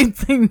 It's the Band-Aid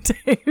thing,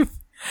 Dave.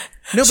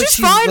 No, but she's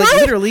fine, like,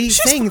 literally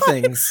saying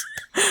things.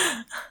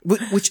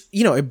 Which,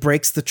 it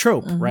breaks the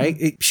trope,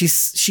 right?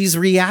 She's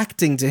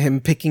reacting to him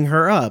picking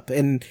her up,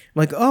 and I'm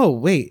like, oh,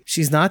 wait,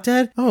 she's not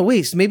dead? Oh,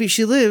 wait, maybe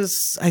she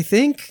lives, I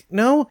think?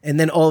 No? And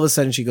then all of a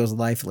sudden she goes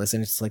lifeless,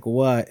 and it's like,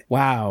 what?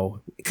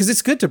 Wow. Because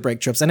it's good to break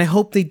tropes, and I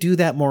hope they do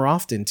that more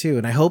often, too,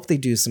 and I hope they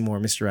do some more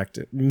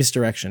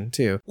misdirection,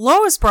 too.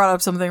 Lois brought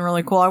up something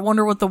really cool. I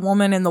wonder what the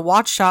woman in the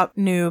watch shop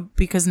knew,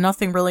 because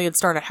nothing really had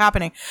started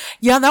happening.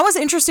 Yeah, that was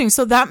interesting.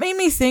 So that made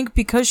me think,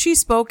 because she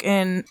spoke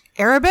in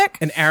Arabic.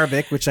 In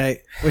Arabic, which I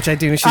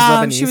do. She's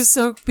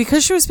Lebanese.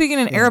 Because she was speaking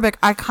in Arabic,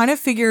 I kind of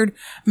figured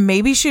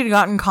maybe she'd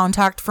gotten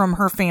contact from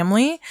her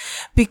family,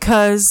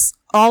 because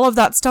all of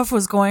that stuff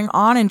was going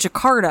on in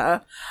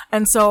Jakarta.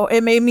 And so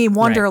it made me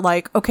wonder,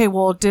 like, okay,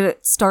 well, did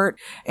it start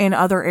in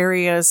other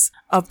areas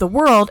of the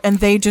world, and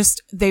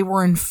they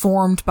were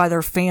informed by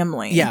their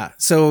family? Yeah.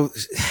 So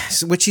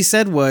what she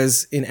said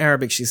was, in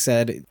Arabic, she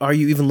said, are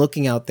you even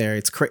looking out there?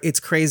 It's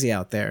crazy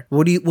out there.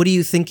 What are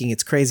you thinking?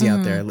 It's crazy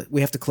out there.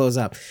 We have to close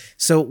up.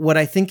 So what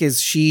I think is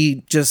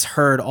she just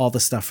heard all the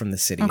stuff from the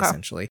city,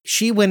 essentially.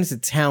 She went into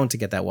town to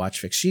get that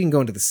watch fixed. She didn't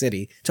go into the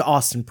city, to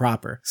Austin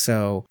proper.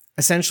 So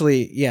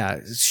essentially, yeah,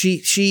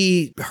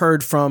 she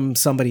heard from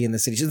somebody in the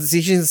city. She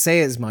doesn't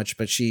say as much,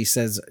 but she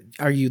says,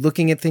 are you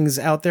looking at things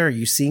out there? Are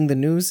you seeing the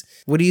news?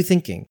 What are you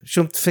thinking?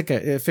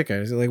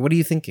 Like, what are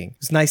you thinking?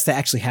 It's nice to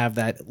actually have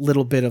that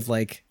little bit of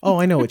like, oh,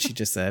 I know what she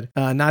just said.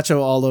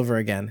 Nacho all over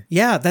again.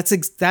 Yeah, that's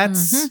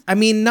I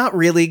mean, not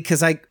really,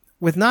 because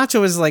With Nacho, it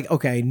was like,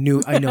 okay, I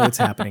know it's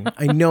happening.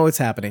 I know it's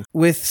happening.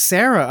 With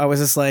Sarah, I was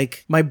just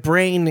like, my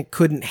brain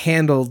couldn't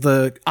handle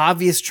the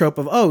obvious trope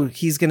of, oh,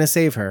 he's going to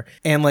save her.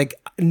 And like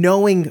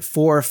knowing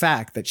for a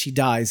fact that she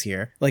dies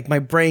here, like my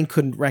brain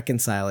couldn't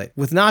reconcile it.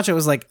 With Nacho, it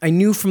was like, I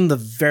knew from the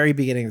very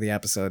beginning of the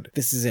episode,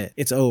 this is it.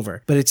 It's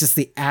over. But it's just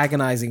the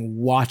agonizing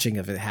watching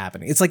of it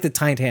happening. It's like the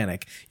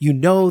Titanic. You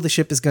know the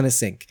ship is going to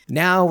sink.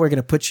 Now we're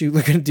going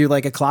to do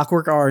like a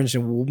Clockwork Orange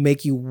and we'll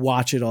make you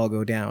watch it all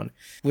go down.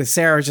 With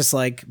Sarah, just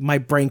like my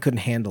brain couldn't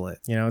handle it.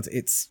 You know,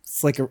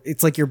 it's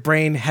like your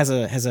brain has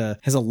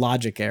a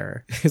logic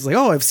error. It's like,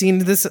 oh, I've seen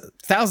this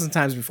 1,000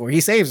 times before.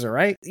 He saves her,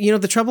 right? You know,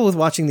 the trouble with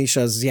watching these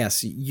shows is,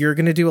 yes, you're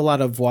going to do a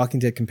lot of Walking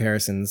Dead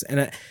comparisons.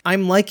 And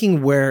I'm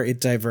liking where it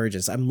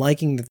diverges. I'm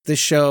liking that this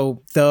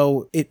show,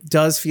 though it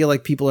does feel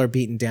like people are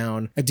beaten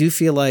down, I do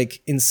feel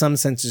like in some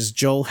senses,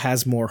 Joel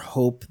has more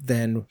hope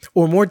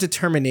or more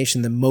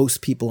determination than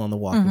most people on The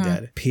Walking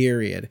Dead,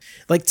 period.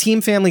 Like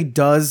Team Family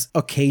does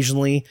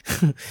occasionally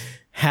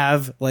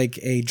have like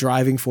a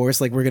driving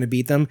force, like we're gonna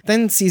beat them.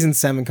 Then season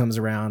 7 comes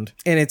around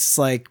and it's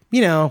like,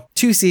 you know,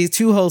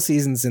 2 whole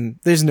seasons and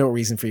there's no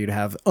reason for you to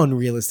have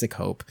unrealistic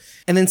hope.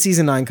 And then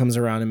season 9 comes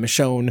around and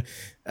Michonne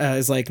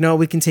is like, no,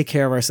 we can take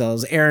care of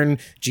ourselves. Aaron,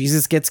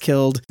 Jesus gets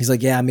killed. He's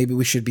like, yeah, maybe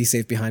we should be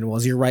safe behind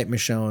walls. You're right,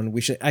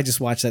 Michonne. I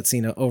just watched that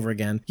scene over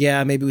again.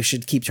 Yeah, maybe we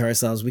should keep to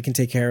ourselves. We can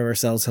take care of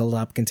ourselves.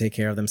 Hilltop can take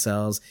care of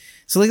themselves.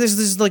 So like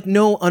there's like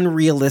no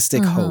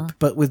unrealistic hope.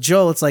 But with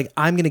Joel, it's like,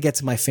 I'm going to get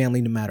to my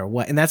family no matter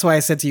what. And that's why I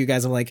said to you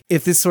guys, I'm like,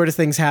 if this sort of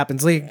things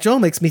happens, like Joel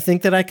makes me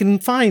think that I can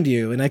find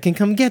you and I can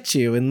come get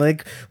you. And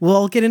like, we'll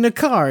all get in a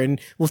car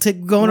and we'll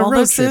go on a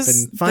road trip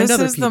and find other people.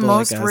 This is the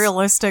most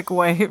realistic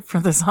way for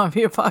the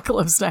zombie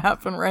apocalypse to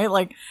happen, right?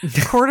 Like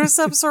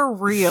cordyceps are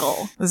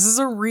real. This is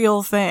a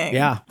real thing.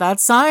 Yeah. That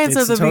science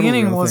at the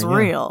beginning was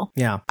real.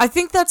 Yeah. I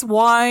think that's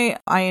why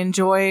I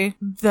enjoy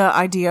the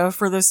idea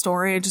for this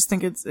story. I just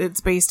think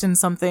it's based in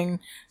something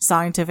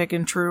scientific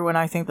and true, and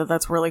I think that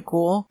that's really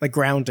cool. Like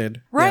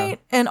grounded. Right.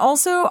 Yeah. And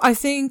also, I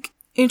think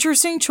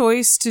interesting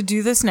choice to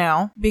do this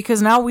now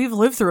because now we've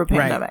lived through a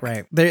pandemic.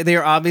 Right. They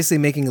are obviously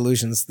making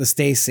illusions. The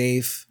stay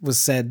safe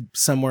was said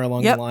somewhere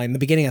along the line. In the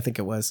beginning, I think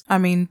it was. I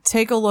mean,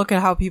 take a look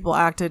at how people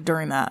acted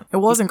during that. It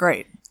wasn't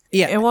great.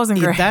 Yeah, it wasn't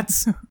great.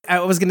 I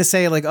was going to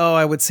say like, oh,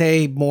 I would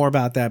say more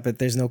about that, but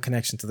there's no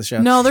connection to the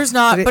show. No, there's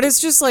not. But it's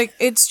just like,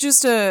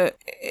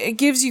 it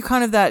gives you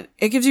kind of that,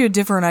 it gives you a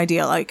different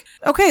idea. Like,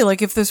 okay,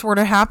 like if this were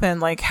to happen,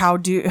 like how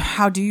do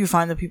you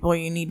find the people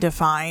you need to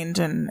find?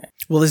 And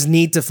well, there's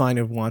need to find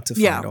and want to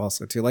find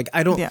also too. Like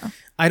I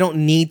don't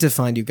need to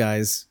find you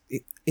guys.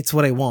 It's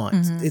what I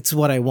want. It's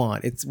what I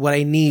want. It's what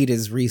I need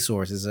is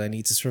resources. I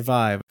need to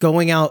survive.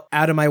 Going out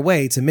of my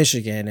way to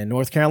Michigan and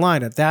North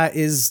Carolina, that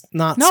is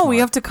not smart. We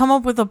have to come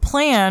up with a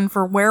plan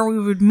for where we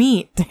would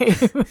meet,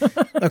 Dave.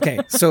 Okay,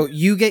 so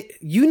you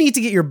need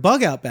to get your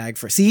bug out bag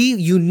first. See,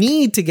 you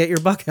need to get your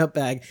bug out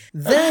bag.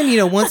 Then, you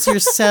know, once you're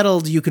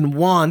settled, you can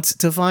want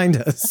to find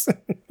us.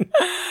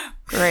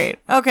 Great.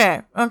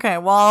 Okay.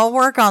 Well, I'll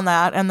work on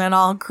that and then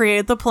I'll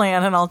create the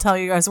plan and I'll tell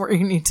you guys where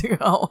you need to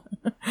go.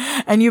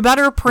 And you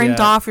better print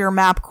off your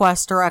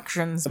MapQuest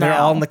directions now. They're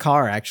all in the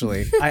car,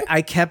 actually.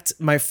 I kept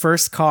my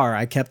first car.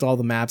 I kept all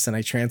the maps and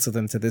I transferred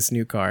them to this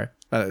new car.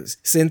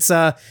 Since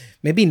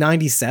maybe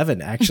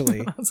 97,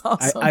 actually. That's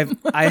awesome.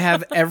 I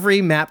have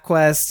every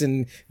MapQuest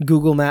and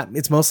Google Map.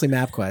 It's mostly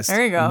MapQuest.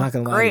 There you go. I'm not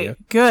going to lie to you.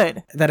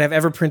 Good. That I've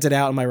ever printed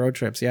out on my road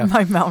trips, yeah.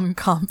 My mountain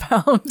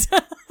compound.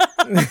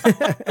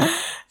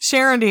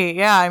 Sharon D,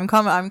 yeah, I'm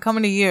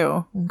coming to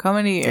you.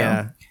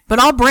 Yeah. But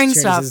I'll bring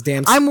Sharon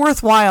stuff. I'm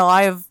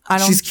worthwhile.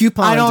 She's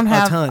couponed I don't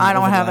have a ton I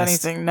don't over have the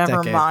last anything. Never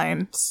decade.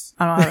 mind.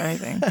 I don't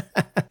have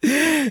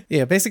anything.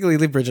 Yeah, basically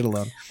leave Bridget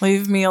alone.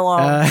 Leave me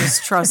alone.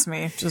 Just trust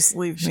me. Just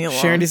leave me alone.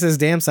 Sharon D says,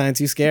 damn, science,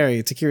 you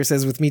scary. Takira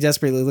says, with me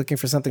desperately looking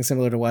for something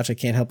similar to watch, I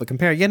can't help but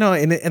compare. You know,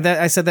 and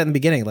that, I said that in the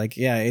beginning. Like,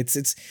 yeah,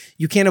 it's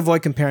you can't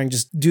avoid comparing.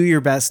 Just do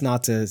your best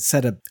not to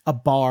set a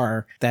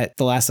bar that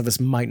The Last of Us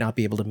might not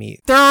be able to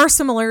meet. There are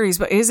similarities,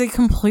 but it is a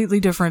completely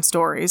different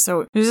story.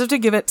 So you just have to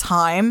give it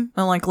time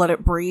and like let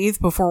it breathe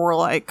before we're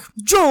like,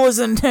 Joel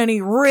isn't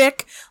any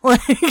Rick.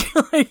 Like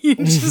you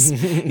just,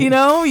 you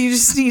know, you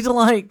just need to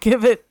like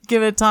give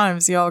it time,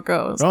 see how it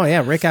goes. Oh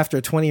yeah, Rick after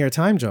a 20-year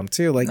time jump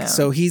too. Like,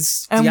 so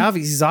he's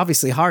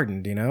obviously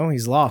hardened, you know,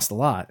 he's lost a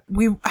lot.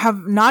 We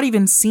have not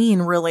even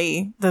seen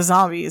really the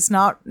zombies,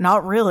 not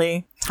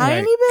really.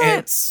 Tiny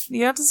bit.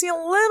 You have to see a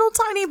little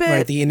tiny bit.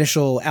 Right, the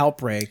initial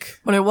outbreak.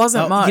 But it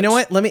wasn't much. You know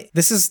what?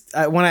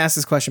 I want to ask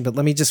this question, but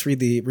let me just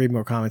read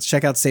more comments.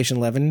 Check out Station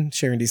 11,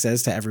 Sharon D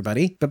says to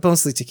everybody, but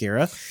mostly to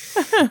Kira.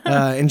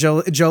 And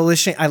Joel is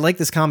Shane. I like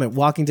this comment.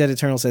 Walking Dead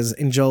Eternal says,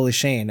 and Joel is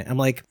Shane. I'm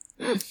like,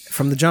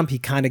 from the jump, he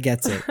kind of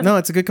gets it. No,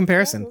 it's a good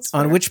comparison.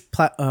 On which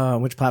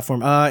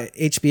platform?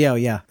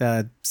 HBO,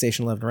 yeah.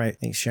 Station 11, right.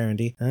 Thanks, Sharon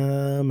D.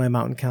 My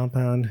mountain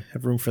compound.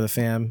 Have room for the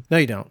fam. No,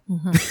 you don't.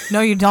 Mm-hmm.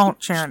 No, you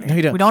don't, Sharon. No,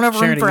 you don't. We don't have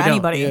room for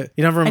anybody. You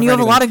don't have room and for you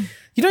have anybody.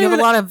 You have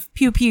a lot of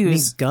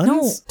pew-pews. Guns?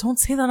 No, don't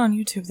say that on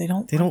YouTube. They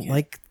don't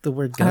like the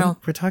word gun.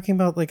 We're talking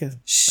about like a,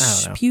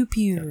 I don't know. Pew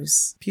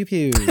pews. Pew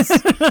pews. You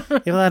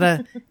have a lot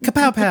of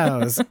kapow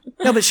pows.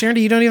 No, but Sharon,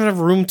 you don't even have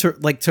room to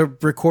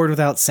record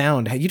without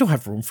sound. You don't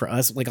have room for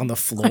us like on the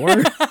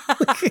floor.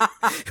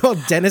 Well,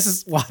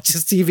 Dennis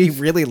watches TV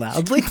really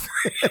loudly.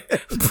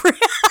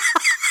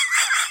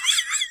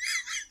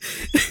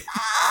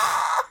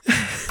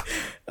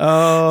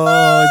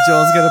 Oh,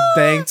 Joel's gonna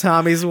bang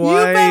Tommy's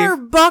wife. You better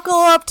buckle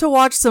up to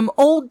watch some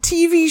old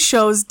TV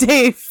shows,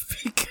 Dave,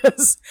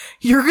 because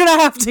you're gonna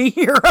have to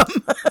hear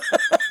them.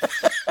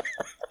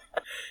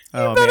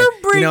 Oh, man.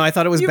 I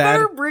thought it was bad. You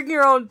better bring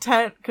your own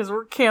tent because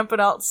we're camping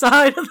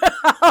outside of the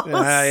house.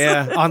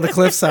 Yeah, on the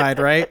cliffside,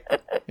 right?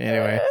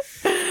 Anyway.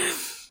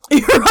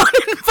 You're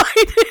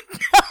uninvited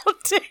now,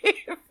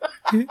 Dave.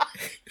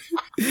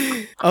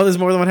 Oh, there's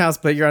more than one house,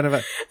 but you're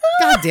uninvited.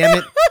 God damn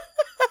it.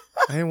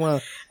 I didn't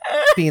want to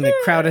be in the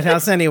crowded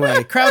house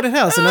anyway. Crowded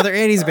House, another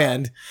 80s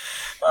band.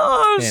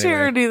 Oh, anyway.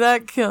 Charity,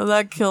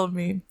 that killed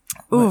me.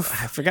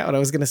 Oof. I forgot what I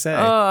was going to say.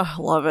 Oh,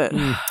 love it.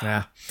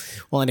 Yeah.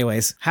 Well,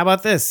 anyways, how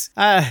about this?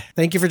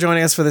 Thank you for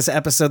joining us for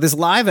this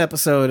live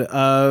episode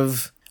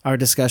of our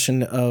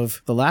discussion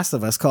of The Last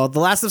of Us called The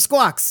Last of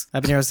Squawks.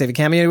 I've been your host, David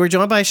Cameo. We're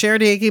joined by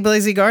Charity, aka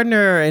Blazy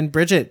Gardner, and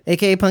Bridget,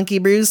 aka Punky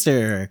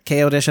Brewster.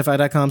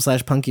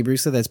 ko-fi.com/Punky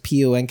Brewster. That's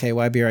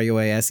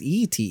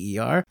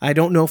PUNKYBRUASETER. I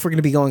don't know if we're going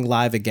to be going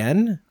live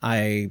again.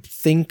 I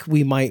think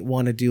we might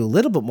want to do a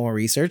little bit more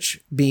research,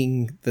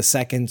 being the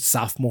second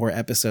sophomore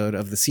episode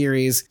of the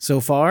series so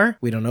far.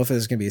 We don't know if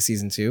there's going to be a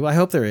season 2. I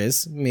hope there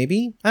is.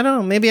 Maybe. I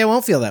don't know. Maybe I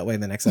won't feel that way in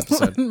the next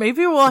episode.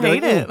 Maybe we'll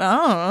hate it. I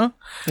don't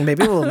know.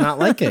 Maybe we'll not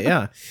like it.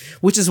 Yeah.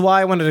 Which is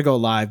why I wanted to go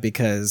live,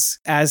 because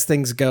as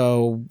things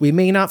go, we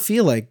may not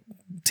feel like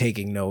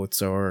taking notes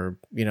or,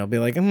 be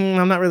like,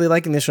 I'm not really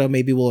liking this show.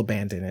 Maybe we'll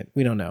abandon it.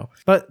 We don't know.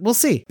 But we'll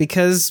see,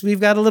 because we've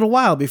got a little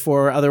while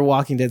before other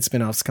Walking Dead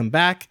spinoffs come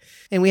back.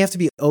 And we have to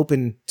be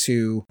open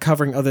to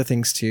covering other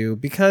things too,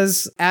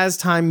 because as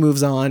time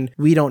moves on,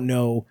 we don't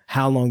know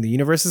how long the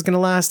universe is going to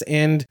last.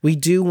 And we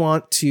do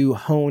want to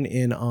hone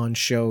in on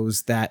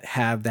shows that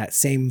have that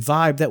same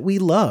vibe that we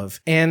love.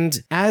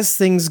 And as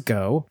things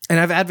go, and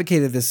I've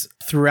advocated this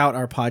throughout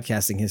our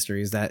podcasting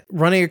history, is that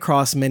running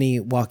across many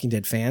Walking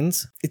Dead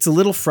fans, it's a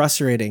little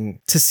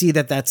frustrating to see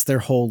that that's their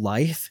whole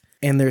life.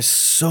 And there's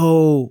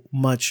so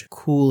much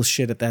cool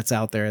shit that's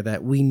out there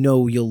that we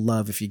know you'll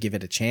love if you give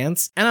it a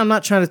chance. And I'm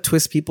not trying to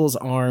twist people's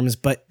arms,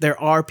 but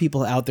there are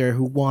people out there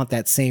who want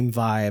that same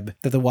vibe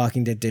that The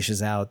Walking Dead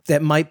dishes out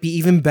that might be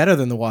even better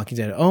than The Walking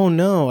Dead. Oh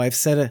no, I've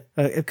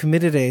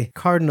committed a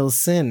cardinal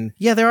sin.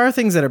 Yeah, there are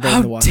things that are better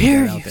than The Walking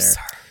Dead out there. Sir.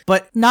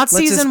 But not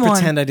season 1.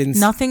 Pretend I didn't.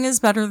 Nothing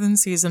is better than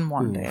season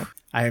 1, Dave.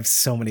 I have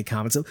so many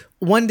comments.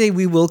 One day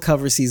we will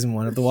cover season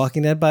 1 of The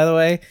Walking Dead, by the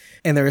way.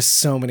 And there are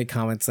so many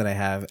comments that I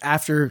have.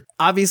 After,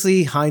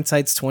 obviously,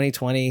 hindsight's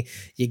 2020.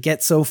 You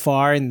get so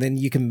far and then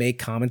you can make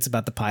comments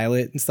about the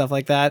pilot and stuff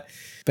like that.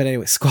 But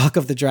anyway, Squawk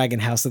of the Dragon,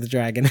 House of the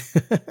Dragon.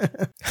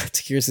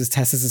 Takir says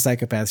Tess is a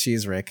psychopath. She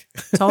is Rick.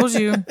 Told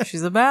you.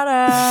 She's a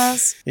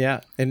badass. Yeah.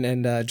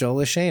 And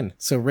Joel is Shane.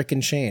 So Rick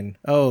and Shane.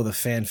 Oh, the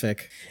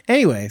fanfic.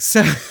 Anyway,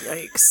 so...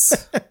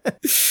 Yikes.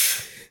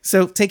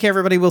 So take care,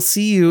 everybody. We'll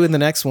see you in the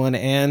next one.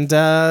 And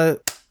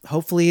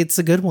hopefully it's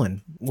a good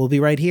one. We'll be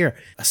right here.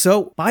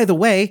 So, by the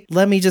way,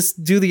 let me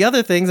just do the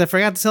other things. I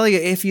forgot to tell you,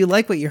 if you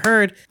like what you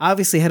heard,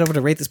 obviously head over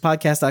to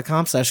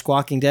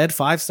ratethispodcast.com/squawkingdead.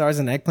 5 stars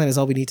and eggplant is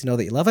all we need to know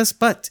that you love us.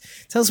 But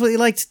tell us what you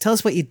liked. Tell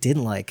us what you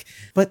didn't like.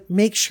 But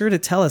make sure to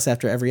tell us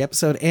after every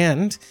episode.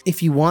 And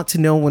if you want to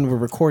know when we're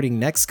recording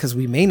next, because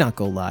we may not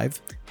go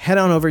live, head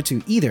on over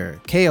to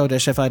either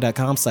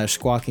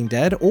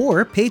ko-fi.com/squawkingdead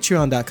or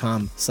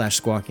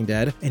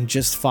patreon.com/squawkingdead and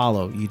just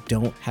follow. You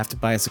don't have to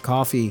buy us a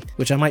coffee,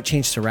 which I might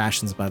change to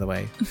rations, by the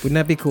way. Wouldn't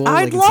that be cool?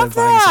 I'd love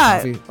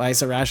that. Instead of buying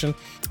us a ration,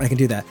 I can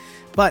do that.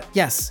 But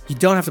yes, you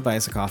don't have to buy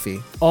us a coffee.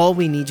 All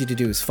we need you to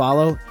do is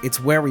follow. It's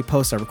where we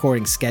post our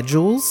recording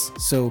schedules,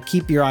 so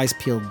keep your eyes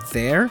peeled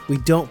there. We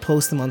don't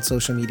post them on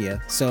social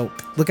media, so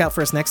look out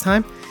for us next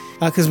time,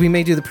 because we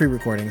may do the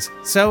pre-recordings.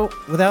 So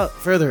without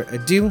further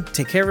ado,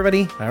 take care,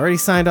 everybody. I already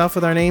signed off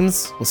with our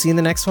names. We'll see you in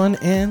the next one,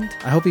 and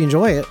I hope you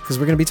enjoy it, because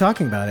we're going to be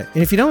talking about it.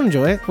 And if you don't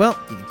enjoy it, well,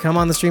 you can come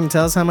on the stream and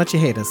tell us how much you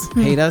hate us.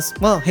 Hate us?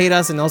 Well, hate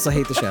us and also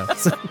hate the show.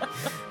 So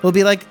we'll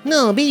be like,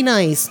 no, be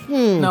nice.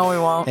 No, we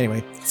won't.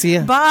 Anyway, see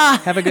ya. Bye.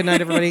 Have a good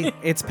night, everybody.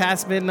 It's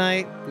past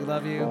midnight. We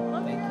love you.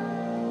 Thank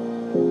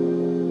you.